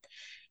don't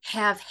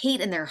have hate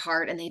in their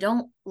heart, and they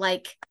don't,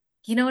 like,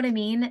 you know what I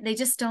mean? They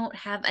just don't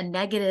have a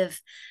negative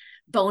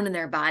bone in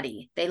their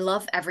body. They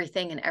love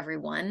everything and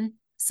everyone.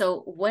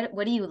 So what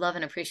do you love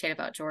and appreciate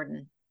about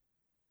Jordan?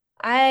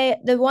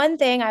 The one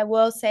thing I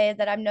will say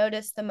that I've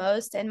noticed the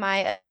most in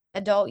my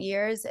adult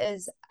years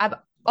is, I've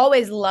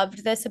always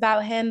loved this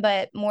about him,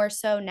 but more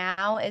so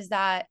now, is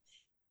that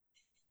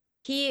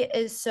he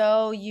is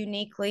so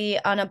uniquely,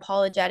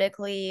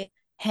 unapologetically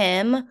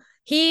him.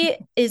 He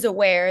is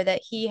aware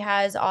that he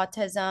has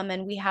autism,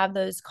 and we have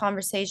those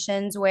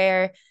conversations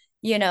where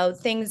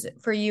things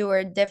for you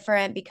are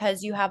different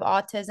because you have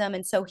autism.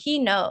 And so he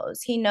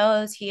knows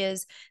he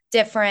is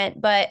different,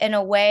 but in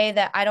a way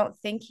that I don't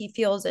think he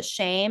feels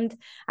ashamed.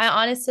 I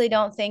honestly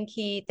don't think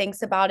he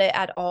thinks about it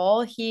at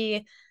all.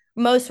 He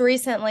most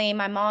recently,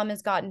 my mom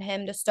has gotten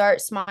him to start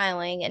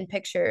smiling in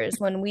pictures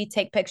when we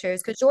take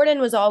pictures, because Jordan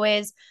was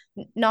always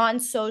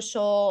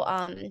non-social,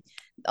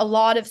 a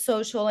lot of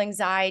social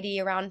anxiety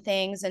around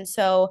things. And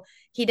so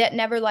he didn't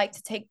never like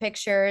to take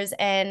pictures.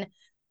 And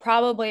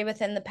probably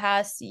within the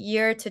past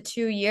year to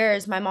 2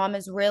 years, my mom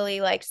has really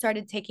like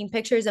started taking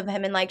pictures of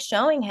him and like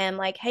showing him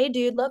like, hey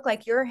dude, look,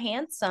 like you're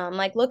handsome,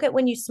 like look at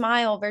when you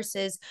smile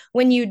versus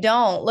when you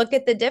don't, look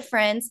at the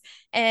difference.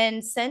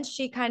 And since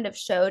she kind of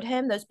showed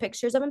him those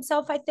pictures of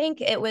himself, I think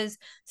it was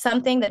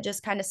something that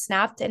just kind of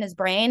snapped in his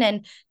brain.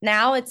 And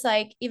now it's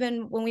like,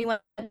 even when we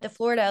went to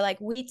Florida, like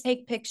we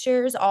take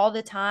pictures all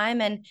the time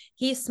and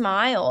he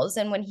smiles.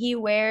 And when he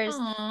wears,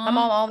 my Aw.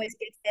 mom always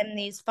gets him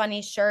these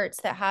funny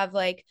shirts that have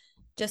like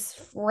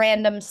just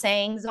random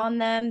sayings on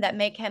them that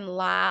make him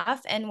laugh.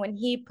 And when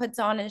he puts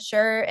on his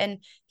shirt and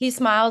he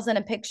smiles in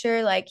a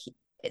picture, like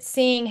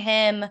seeing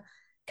him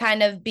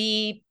kind of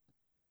be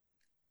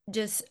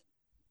just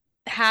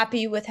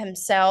happy with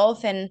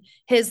himself and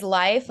his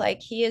life, like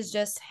he is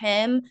just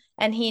him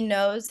and he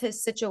knows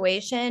his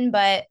situation.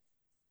 But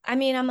I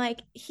mean, I'm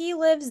like, he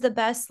lives the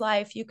best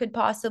life you could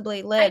possibly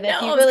I live if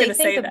know, you I was really gonna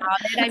think say about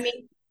that. it. I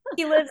mean,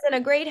 he lives in a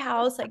great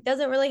house, like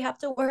doesn't really have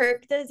to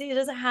work, he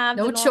doesn't have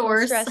the No normal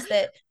chores. stress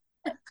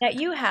that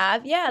you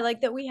have, yeah,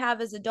 like that we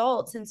have as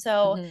adults. And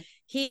so Mhm.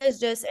 he is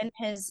just in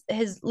his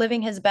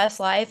living his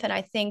best life. And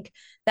I think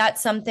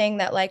that's something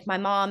that like my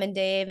mom and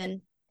Dave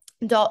and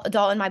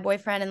Dalton, my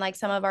boyfriend, and like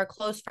some of our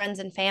close friends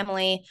and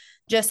family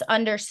just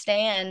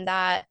understand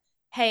that,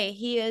 hey,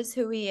 he is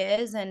who he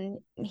is and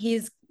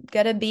he's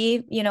gonna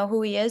be,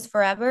 who he is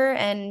forever.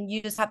 And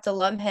you just have to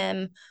love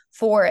him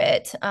for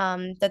it.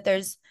 That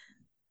there's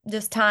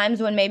just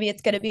times when maybe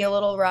it's going to be a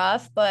little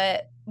rough,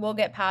 but we'll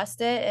get past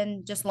it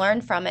and just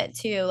learn from it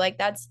too. Like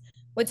that's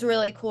what's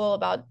really cool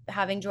about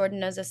having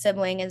Jordan as a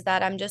sibling, is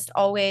that I'm just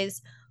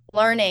always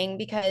learning,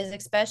 because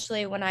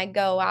especially when I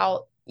go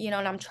out, and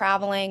I'm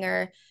traveling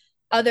or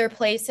other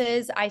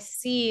places, I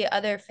see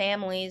other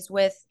families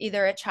with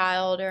either a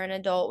child or an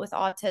adult with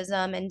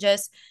autism, and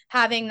just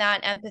having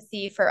that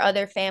empathy for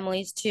other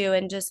families too,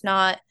 and just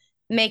not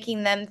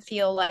making them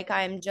feel like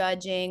I'm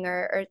judging,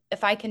 or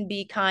if I can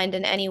be kind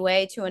in any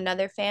way to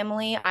another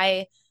family,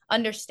 I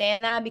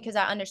understand that, because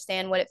I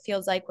understand what it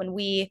feels like when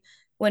we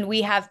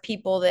have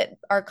people that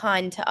are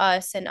kind to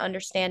us, and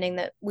understanding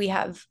that we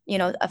have,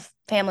 a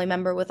family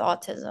member with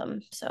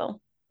autism.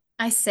 So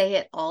I say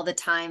it all the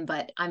time,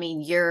 but I mean,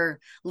 you're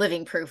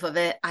living proof of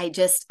it. I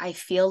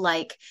feel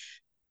like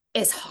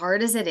as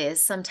hard as it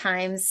is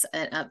sometimes,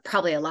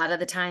 probably a lot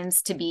of the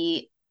times, to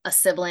be a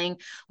sibling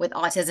with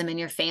autism in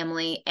your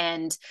family,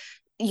 and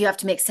you have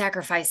to make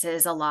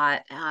sacrifices a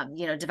lot,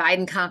 divide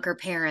and conquer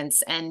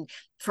parents. And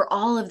for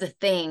all of the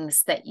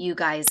things that you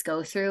guys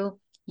go through,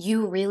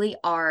 you really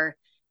are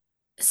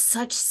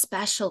such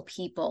special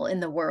people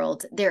in the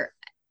world.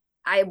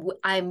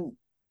 I'm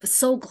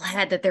so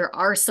glad that there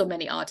are so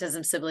many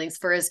autism siblings,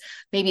 for as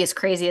maybe as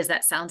crazy as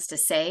that sounds to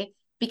say,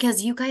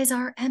 because you guys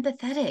are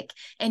empathetic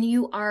and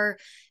you are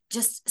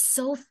just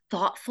so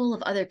thoughtful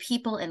of other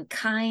people and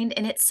kind.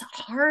 And it's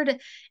hard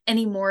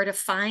anymore to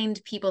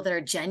find people that are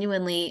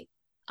genuinely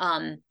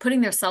putting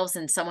themselves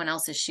in someone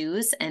else's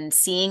shoes and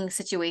seeing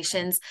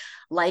situations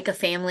like a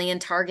family in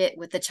Target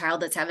with the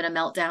child that's having a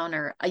meltdown,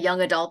 or a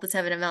young adult that's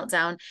having a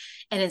meltdown.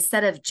 And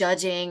instead of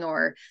judging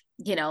or,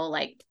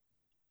 like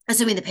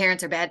assuming the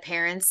parents are bad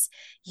parents,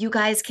 you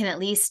guys can at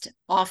least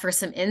offer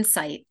some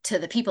insight to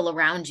the people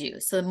around you.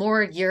 So the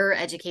more you're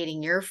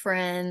educating your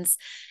friends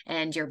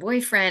and your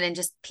boyfriend and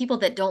just people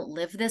that don't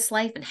live this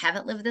life and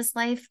haven't lived this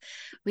life,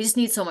 we just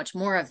need so much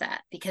more of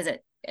that, because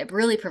it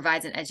really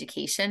provides an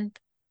education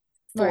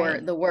for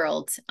right. the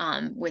world,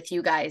 with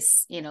you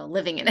guys,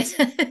 living in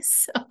it.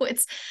 So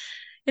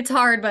it's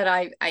hard, but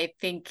I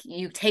think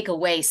you take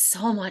away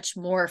so much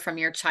more from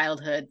your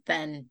childhood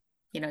than,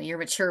 you're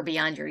mature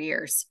beyond your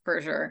years,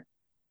 for sure.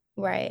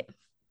 Right.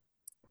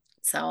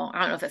 So I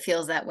don't know if it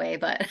feels that way,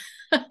 but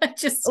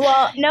just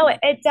Well, no,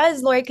 it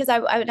does, Lori, because I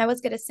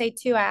was going to say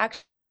too, I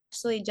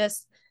actually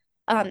just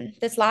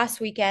this last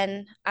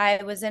weekend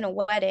I was in a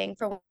wedding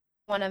for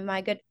one of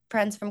my good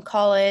friends from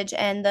college,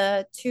 and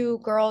the two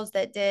girls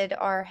that did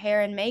our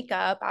hair and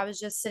makeup, I was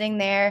just sitting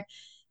there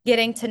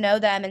getting to know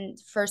them, and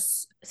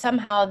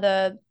somehow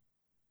the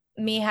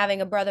me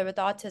having a brother with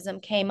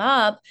autism came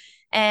up,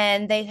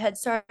 and they had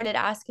started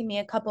asking me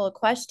a couple of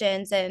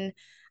questions. And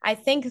I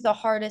think the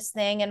hardest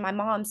thing, and my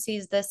mom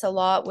sees this a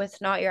lot with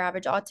Not Your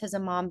Average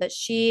Autism Mom, but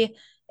she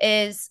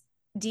is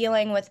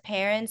dealing with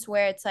parents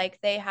where it's like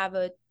they have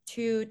a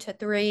 2 to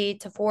 3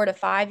 to 4 to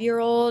 5 year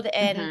old,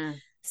 and mhm.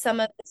 some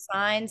of the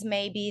signs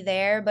may be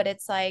there, but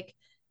it's like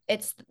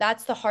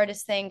that's the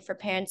hardest thing for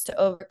parents to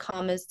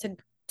overcome, is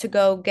to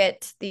go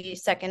get the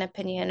second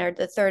opinion or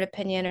the third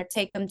opinion or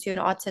take them to an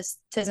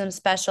autism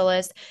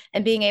specialist,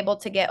 and being able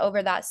to get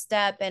over that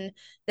step. And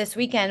this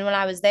weekend when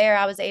I was there,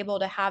 I was able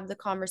to have the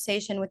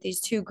conversation with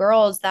these two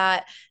girls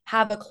that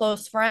have a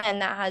close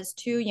friend that has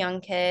two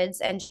young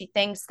kids, and she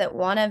thinks that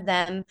one of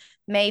them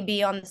may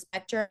be on the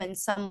spectrum in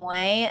some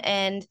way.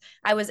 And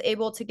I was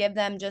able to give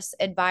them just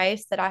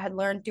advice that I had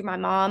learned through my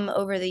mom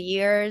over the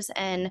years,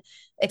 and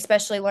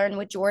especially learned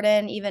with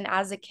Jordan even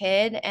as a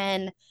kid.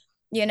 And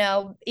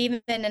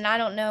even, and I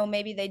don't know,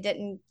 maybe they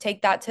didn't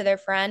take that to their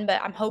friend,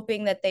 but I'm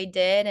hoping that they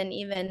did. And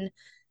even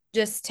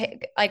just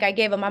take, like, I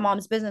gave them my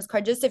mom's business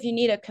card, just if you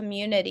need a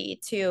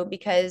community too,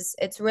 because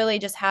it's really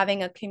just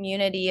having a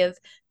community of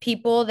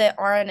people that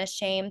aren't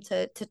ashamed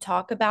to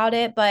talk about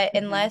it. But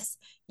Mm-hmm. unless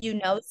you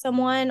know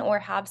someone or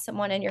have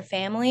someone in your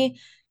family,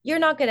 you're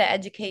not going to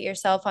educate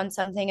yourself on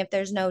something if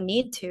there's no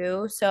need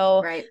to.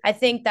 So Right. I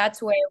think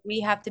that's where we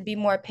have to be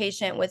more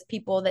patient with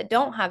people that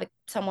don't have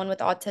someone with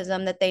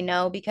autism that they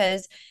know,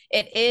 because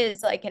it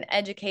is like an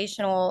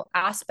educational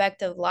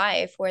aspect of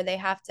life where they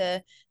have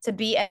to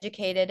be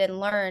educated and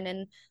learn.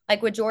 And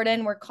like with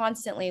Jordan, we're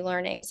constantly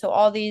learning. So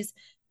all these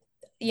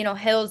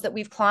hills that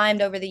we've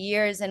climbed over the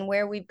years and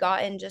where we've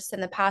gotten just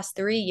in the past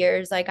 3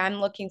 years, like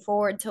I'm looking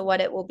forward to what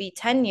it will be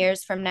 10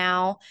 years from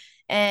now,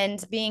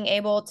 and being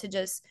able to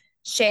just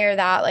share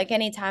that. Like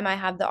anytime I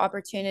have the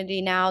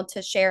opportunity now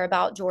to share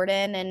about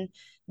Jordan and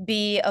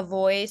be a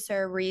voice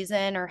or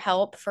reason or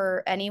help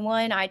for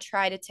anyone, I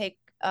try to take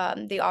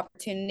the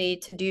opportunity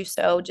to do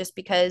so, just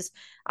because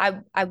I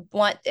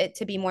want it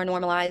to be more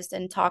normalized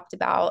and talked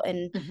about,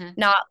 and Mm-hmm.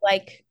 not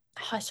like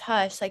hush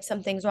hush, like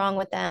something's wrong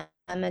with them.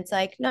 It's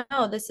like,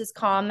 no, this is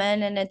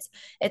common, and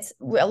it's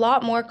a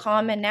lot more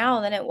common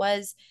now than it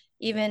was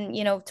even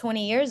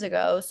 20 years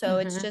ago. So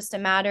it's Mm-hmm. just a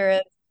matter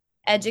of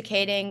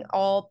educating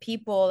all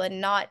people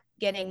and not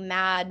getting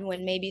mad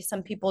when maybe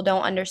some people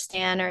don't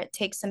understand, or it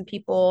takes some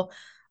people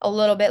a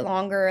little bit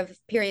longer of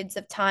periods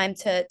of time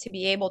to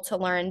be able to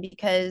learn.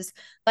 Because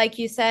like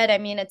you said, I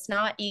mean, it's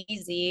not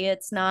easy.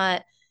 It's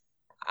not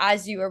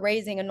as you are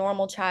raising a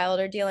normal child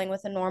or dealing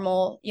with a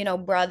normal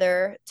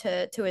brother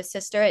to his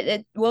sister.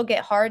 It will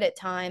get hard at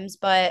times,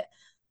 but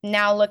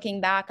now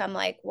looking back, I'm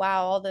like,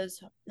 wow, all those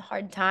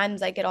hard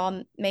times, like it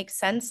all makes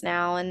sense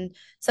now. And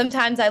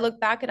sometimes I look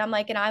back and I'm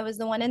like, and I was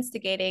the one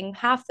instigating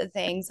half the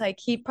things. Like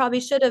he probably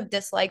should have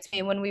disliked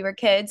me when we were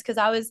kids because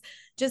I was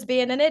just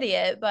being an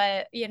idiot.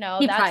 But He that's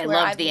probably where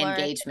loved I've the learned.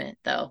 engagement,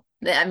 though.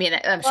 I mean,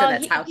 I'm sure Well,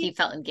 that's he, how he he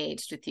felt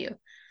engaged with you.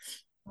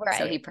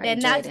 So he Right. probably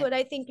And enjoyed that's it. what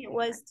I think it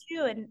was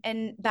too.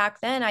 And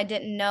back then I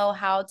didn't know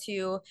how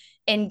to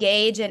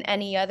engage in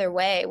any other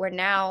way. Where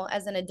now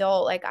as an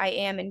adult, like I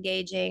am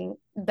engaging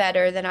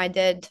better than I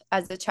did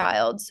as a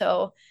child.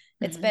 So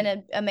it's Mm-hmm. been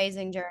an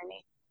amazing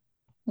journey.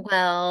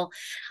 Well,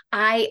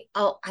 I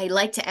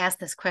like to ask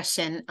this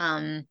question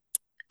uh,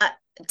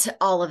 to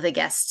all of the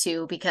guests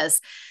too, because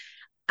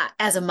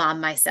as a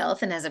mom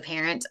myself and as a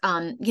parent,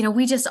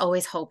 we just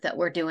always hope that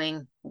we're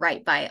doing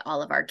right by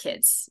all of our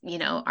kids,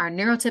 our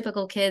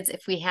neurotypical kids,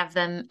 if we have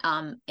them,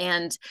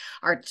 and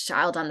our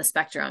child on the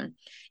spectrum.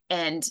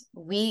 And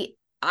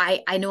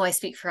I know I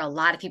speak for a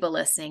lot of people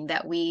listening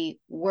that we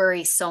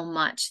worry so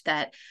much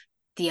that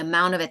the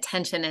amount of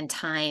attention and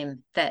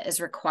time that is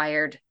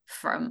required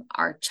from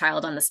our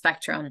child on the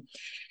spectrum,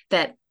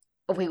 that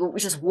we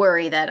just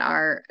worry that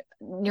our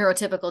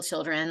neurotypical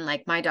children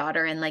like my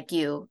daughter and like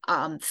you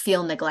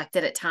feel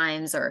neglected at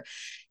times, or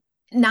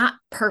not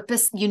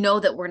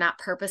that we're not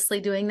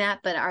purposely doing that,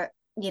 but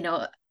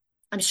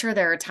I'm sure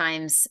there are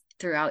times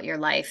throughout your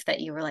life that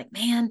you were like,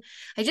 man,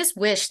 I just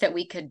wish that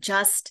we could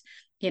just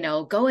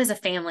go as a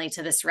family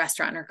to this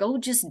restaurant or go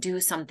just do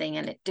something,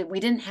 and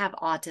we didn't have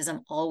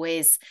autism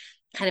always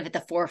kind of at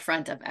the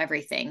forefront of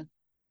everything.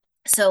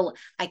 So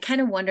I kind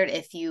of wondered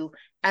if you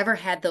ever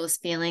had those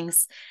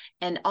feelings,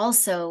 and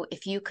also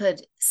if you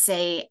could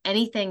say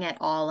anything at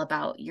all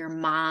about your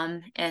mom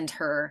and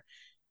her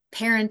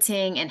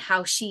parenting and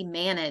how she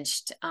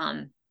managed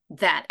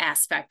that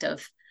aspect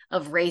of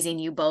raising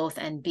you both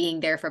and being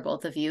there for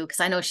both of you. Because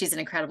I know she's an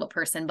incredible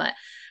person, but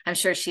I'm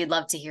sure she'd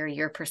love to hear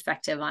your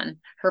perspective on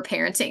her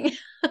parenting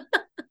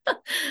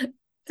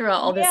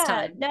throughout all this Yeah,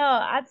 time. no,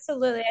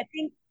 absolutely.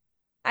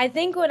 I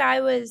think when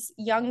I was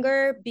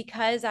younger,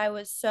 because I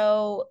was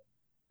so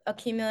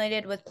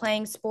accumulated with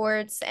playing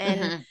sports, and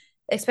Mm-hmm.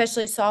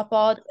 especially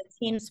softball, it's a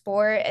team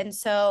sport. And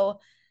so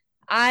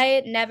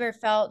I never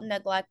felt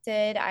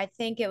neglected. I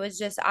think it was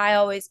just I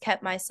always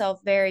kept myself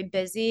very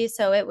busy.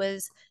 So it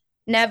was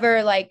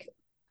never like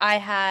I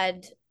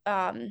had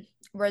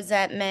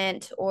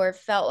resentment or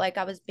felt like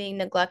I was being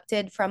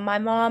neglected from my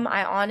mom.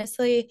 I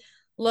honestly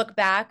look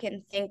back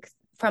and think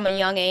from a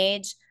young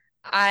age,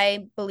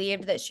 I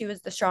believed that she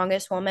was the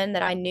strongest woman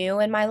that I knew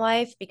in my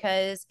life,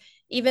 because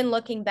even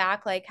looking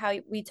back, like how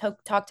we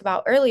talked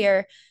about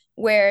earlier,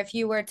 where if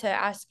you were to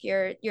ask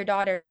your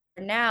daughter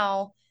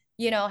now,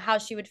 how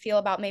she would feel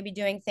about maybe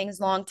doing things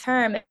long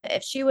term,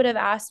 if she would have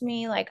asked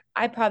me, like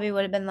I probably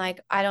would have been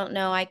like, I don't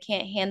know, I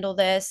can't handle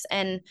this.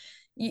 And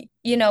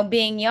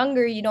being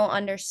younger, you don't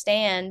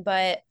understand.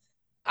 But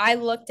I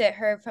looked at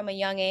her from a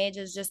young age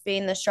as just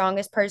being the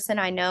strongest person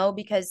I know,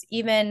 because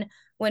even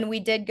when we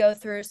did go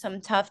through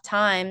some tough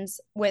times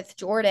with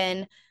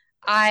Jordan,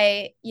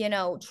 I,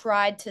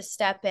 tried to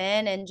step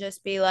in and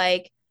just be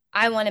like,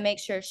 I want to make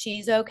sure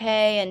she's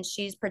okay and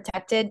she's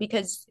protected,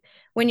 because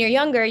when you're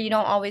younger, you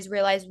don't always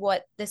realize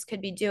what this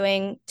could be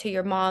doing to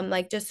your mom,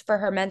 like just for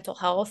her mental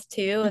health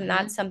too. And Mm-hmm.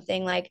 that's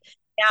something like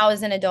now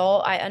as an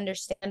adult, I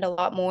understand a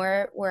lot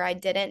more where I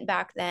didn't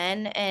back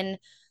then. And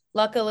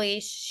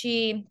luckily,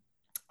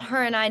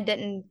 her and I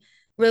didn't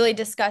really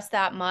discuss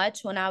that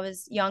much when I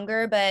was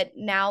younger, but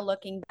now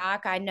looking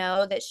back, I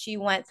know that she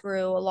went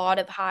through a lot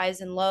of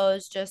highs and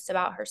lows just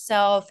about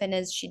herself, and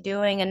is she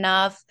doing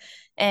enough,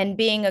 and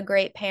being a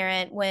great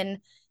parent.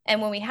 When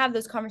we have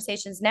those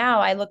conversations now,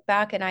 I look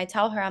back and I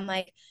tell her, I'm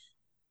like,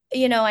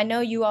 I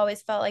know you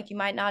always felt like you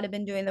might not have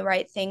been doing the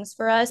right things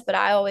for us, but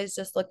I always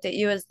just looked at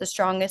you as the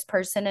strongest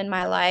person in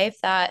my life.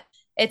 That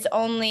it's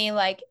only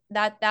like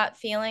that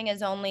feeling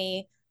is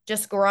only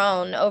just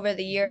grown over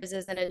the years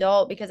as an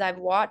adult, because I've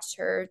watched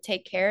her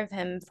take care of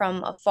him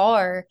from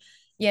afar,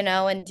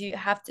 and do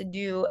have to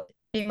do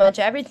pretty much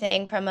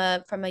everything from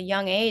a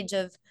young age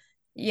of,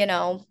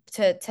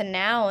 to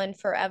now and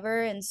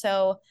forever. And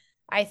so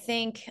I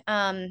think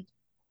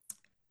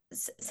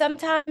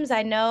sometimes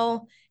I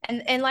know,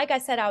 and like I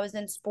said, I was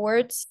in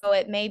sports, so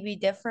it may be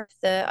different if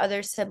the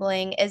other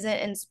sibling isn't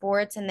in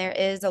sports and there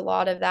is a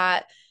lot of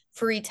that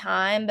free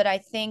time. But I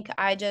think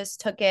I just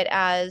took it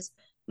as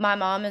my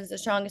mom is the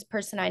strongest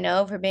person I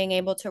know for being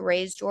able to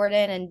raise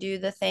Jordan and do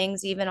the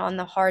things even on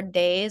the hard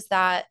days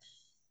that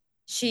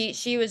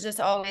she was just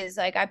always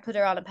like, I put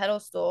her on a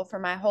pedestal for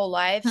my whole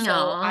life,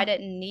 so I Aw.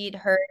 didn't need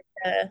her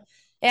to,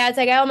 yeah, it's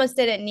like I almost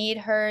didn't need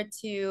her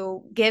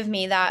to give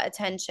me that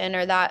attention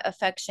or that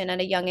affection at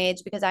a young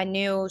age, because I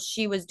knew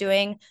she was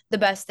doing the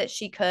best that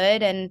she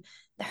could, and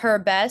her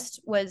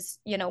best was,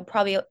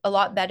 probably a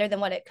lot better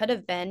than what it could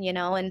have been,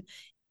 and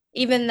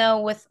even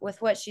though with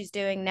what she's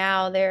doing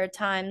now, there are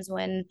times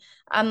when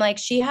I'm like,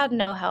 she had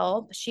no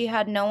help, she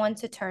had no one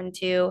to turn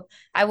to.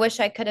 I wish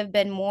I could have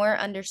been more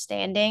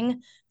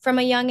understanding from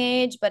a young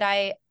age, but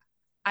I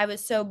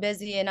was so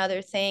busy in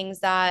other things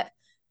that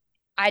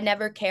I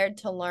never cared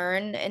to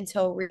learn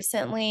until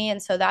recently.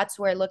 And so that's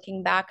where,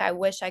 looking back, I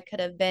wish I could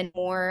have been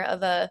more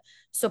of a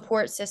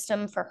support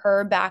system for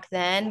her back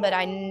then. But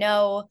I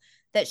know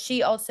that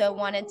she also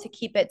wanted to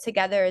keep it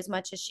together as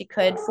much as she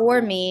could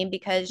for me,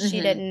 because Mm-hmm.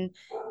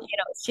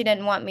 she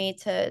didn't want me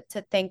to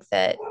think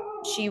that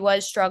she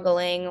was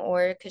struggling,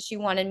 or because she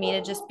wanted me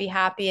to just be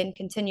happy and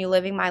continue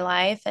living my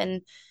life.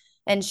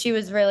 And she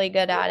was really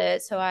good at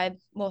it. So I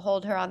will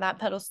hold her on that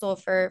pedestal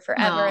for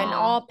forever. And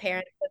Aw. all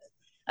parents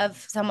of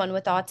someone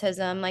with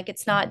autism, like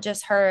it's not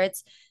just her,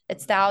 it's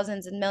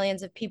thousands and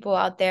millions of people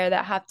out there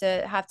that have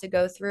to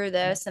go through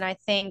this. And I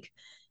think,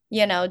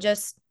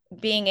 just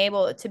being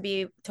able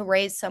to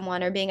raise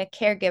someone or being a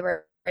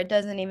caregiver, it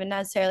doesn't even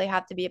necessarily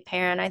have to be a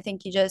parent. I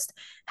think you just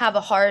have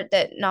a heart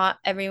that not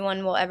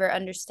everyone will ever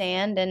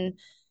understand, and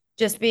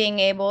just being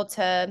able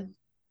to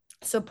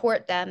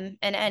support them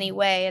in any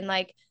way. And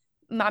like,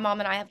 my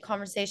mom and I have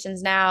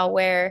conversations now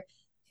where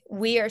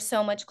we are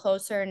so much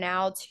closer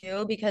now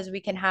too, because we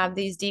can have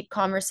these deep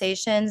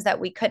conversations that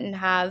we couldn't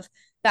have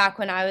back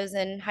when I was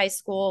in high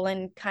school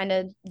and kind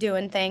of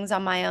doing things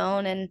on my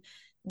own, and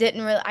I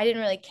didn't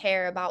really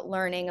care about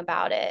learning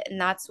about it.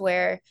 And that's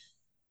where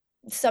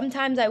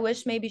sometimes I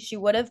wish maybe she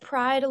would have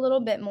pried a little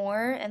bit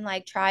more and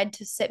like tried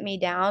to sit me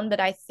down. But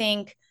I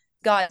think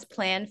God's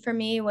plan for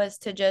me was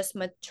to just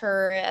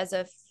mature as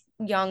a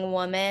young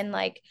woman,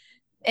 like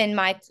in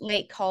my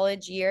late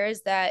college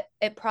years, that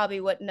it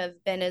probably wouldn't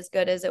have been as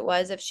good as it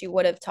was if she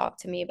would have talked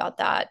to me about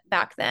that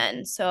back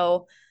then.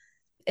 So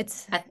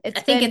it's I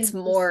it's think it's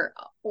been more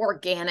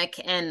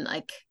organic, and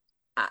like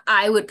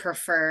I would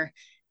prefer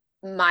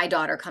my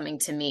daughter coming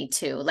to me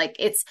too. Like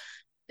it's,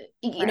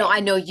 right.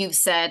 I know you've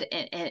said,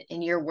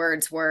 and your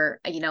words were,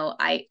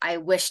 I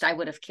wished I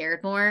would have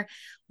cared more.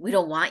 We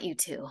don't want you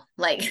to.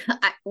 Like,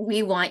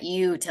 we want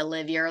you to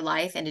live your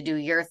life and to do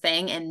your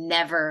thing and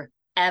never,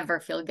 ever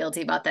feel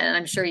guilty about that. And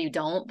I'm sure you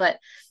don't, but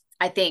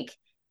I think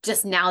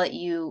just now that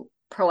you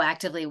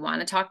proactively want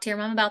to talk to your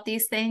mom about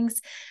these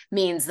things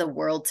means the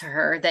world to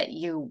her that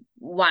you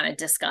want to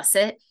discuss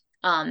it.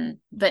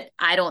 But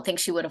I don't think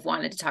she would have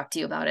wanted to talk to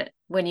you about it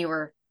when you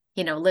were,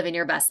 living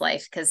your best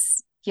life,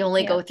 because you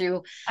only Yeah, go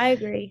through I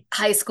agree.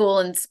 high school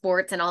and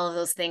sports and all of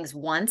those things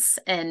once.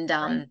 And,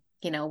 Right.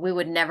 we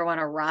would never want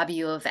to rob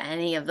you of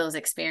any of those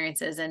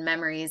experiences and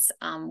memories,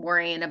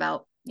 worrying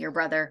about your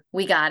brother.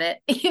 We got it.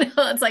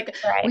 It's like,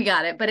 we Right.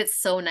 got it. But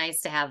it's so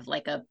nice to have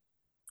like an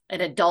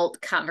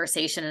adult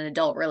conversation, an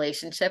adult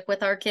relationship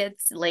with our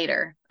kids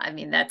later. I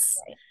mean, Right.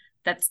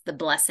 that's the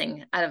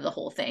blessing out of the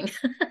whole thing.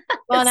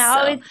 Well, and I So,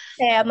 always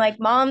say, I'm like,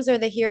 moms are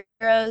the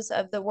heroes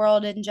of the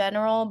world in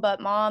general,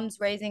 but moms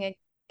raising a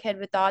kid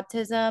with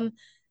autism,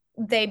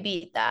 they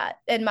beat that,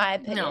 in my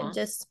opinion, no,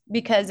 just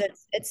because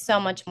it's so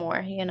much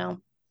more.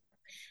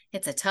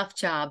 it's a tough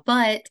job,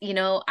 but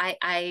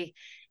I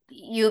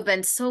you've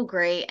been so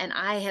great, and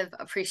I have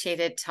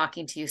appreciated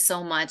talking to you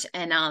so much.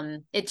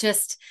 And it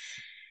just,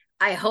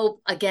 I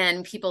hope,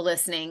 again, people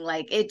listening,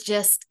 like, it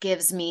just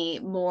gives me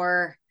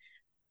more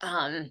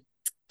um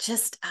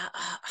just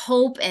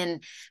hope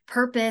and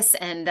purpose,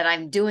 and that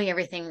I'm doing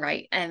everything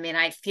right. I mean,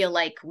 I feel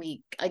like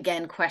we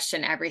again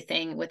question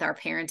everything with our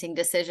parenting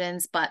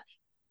decisions, but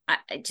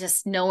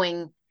just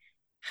knowing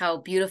how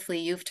beautifully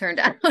you've turned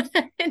out,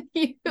 and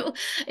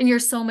you're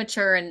so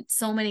mature, and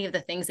so many of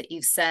the things that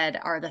you've said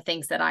are the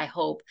things that I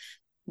hope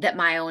that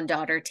my own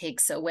daughter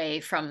takes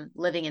away from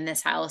living in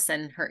this house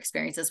and her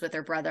experiences with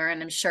her brother.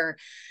 And I'm sure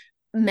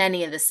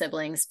many of the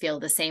siblings feel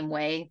the same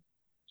way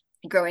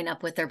growing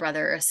up with their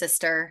brother or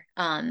sister.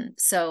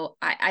 So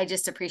I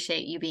just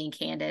appreciate you being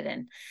candid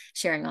and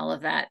sharing all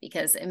of that,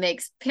 because it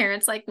makes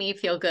parents like me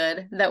feel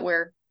good that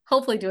we're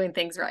hopefully doing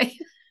things right.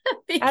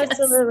 Because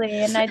Absolutely.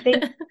 And I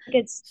think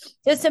it's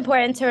just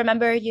important to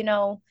remember, you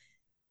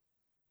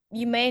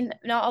may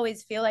not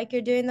always feel like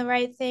you're doing the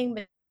right thing,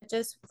 but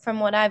just from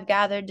what I've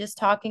gathered, just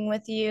talking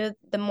with you,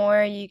 the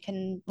more you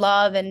can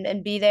love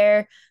and be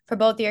there for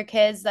both your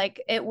kids,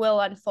 like it will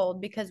unfold,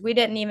 because we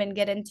didn't even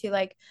get into,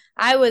 like,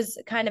 I was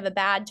kind of a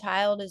bad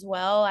child as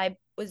well. I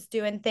was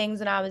doing things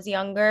when I was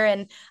younger,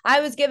 and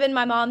I was giving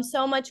my mom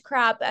so much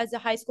crap as a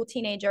high school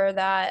teenager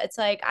that it's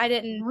like I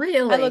look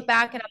really,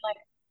 back and I'm like,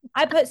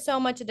 I put so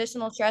much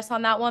additional stress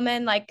on that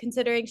woman, like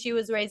considering she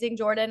was raising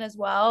Jordan as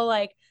well.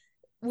 Like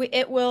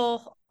it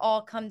will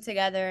all come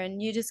together,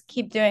 and you just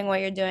keep doing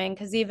what you're doing,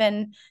 because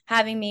even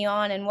having me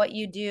on and what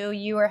you do,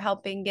 you are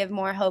helping give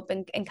more hope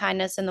and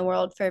kindness in the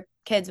world for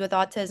kids with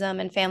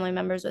autism and family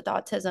members with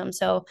autism.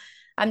 So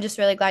I'm just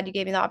really glad you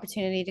gave me the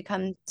opportunity to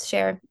come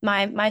share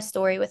my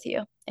story with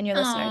you and your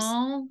listeners.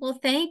 oh, well,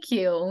 thank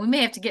you. We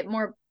may have to get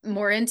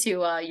more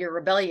into your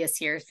rebellious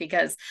years,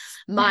 because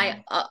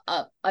my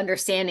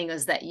understanding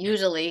is that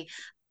usually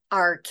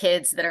our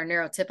kids that are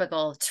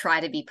neurotypical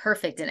try to be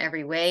perfect in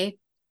every way.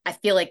 I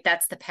feel like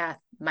that's the path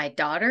my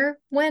daughter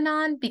went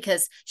on,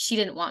 because she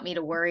didn't want me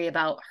to worry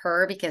about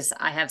her, because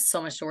I have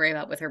so much to worry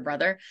about with her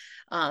brother.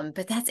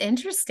 But that's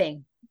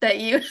interesting that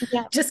you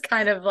Yeah. just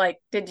kind of like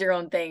did your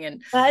own thing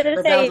and But I just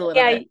rebelled a say, little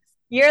yeah, bit.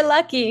 you're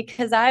lucky,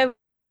 because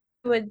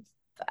would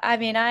I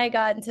mean, I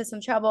got into some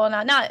trouble,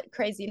 and not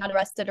crazy, not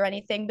arrested or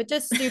anything, but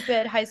just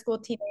stupid high school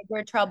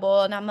teenager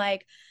trouble. And I'm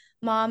like,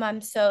 Mom, I'm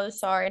so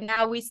sorry.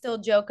 Now we still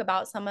joke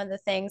about some of the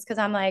things, because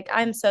I'm like,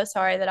 I'm so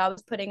sorry that I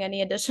was putting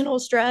any additional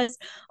stress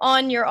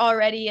on your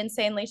already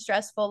insanely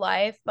stressful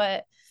life.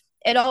 But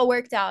it all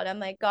worked out. I'm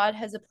like, God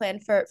has a plan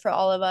for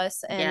all of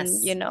us. And,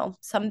 Yes.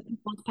 some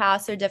people's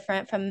paths are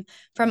different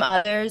from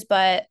others,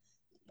 but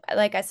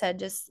like I said,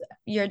 just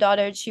your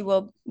daughter, she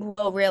will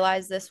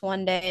realize this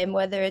one day, and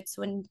whether it's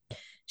when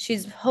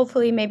she's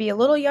hopefully maybe a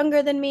little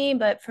younger than me,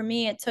 but for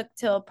me, it took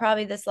till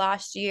probably this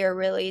last year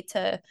really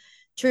to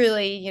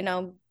truly,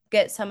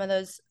 get some of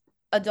those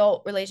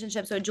adult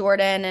relationships with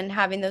Jordan and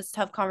having those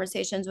tough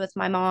conversations with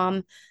my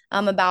mom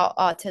about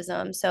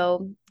autism.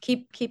 So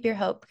keep your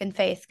hope and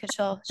faith,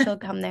 because she'll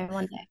come there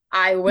one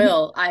I day.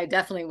 will. I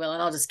definitely will.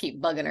 And I'll just keep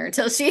bugging her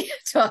until she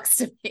talks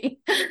to me.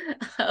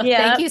 Thank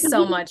Yeah. you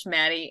so much,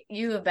 Maddie.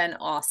 You have been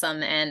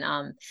awesome.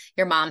 And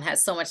your mom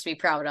has so much to be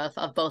proud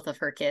of both of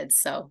her kids.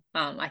 So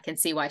I can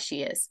see why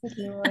she is. Thank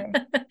you, Lori.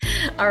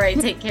 All right.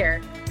 Take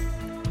care.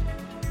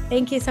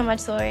 Thank you so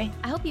much, Lori.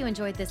 I hope you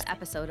enjoyed this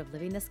episode of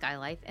Living the Sky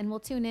Life, and will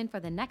tune in for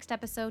the next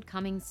episode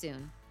coming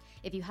soon.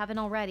 If you haven't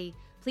already,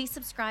 please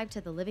subscribe to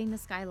the Living the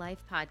Sky Life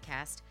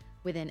podcast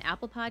within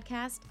Apple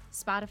Podcast,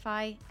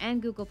 Spotify,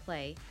 and Google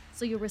Play,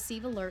 so you'll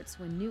receive alerts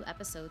when new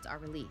episodes are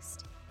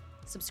released.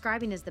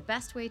 Subscribing is the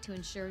best way to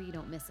ensure you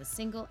don't miss a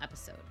single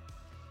episode.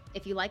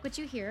 If you like what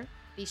you hear,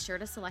 be sure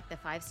to select the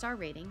 5-star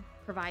rating,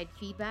 provide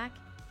feedback,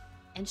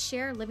 and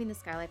share Living the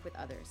Sky Life with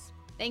others.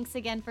 Thanks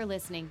again for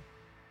listening.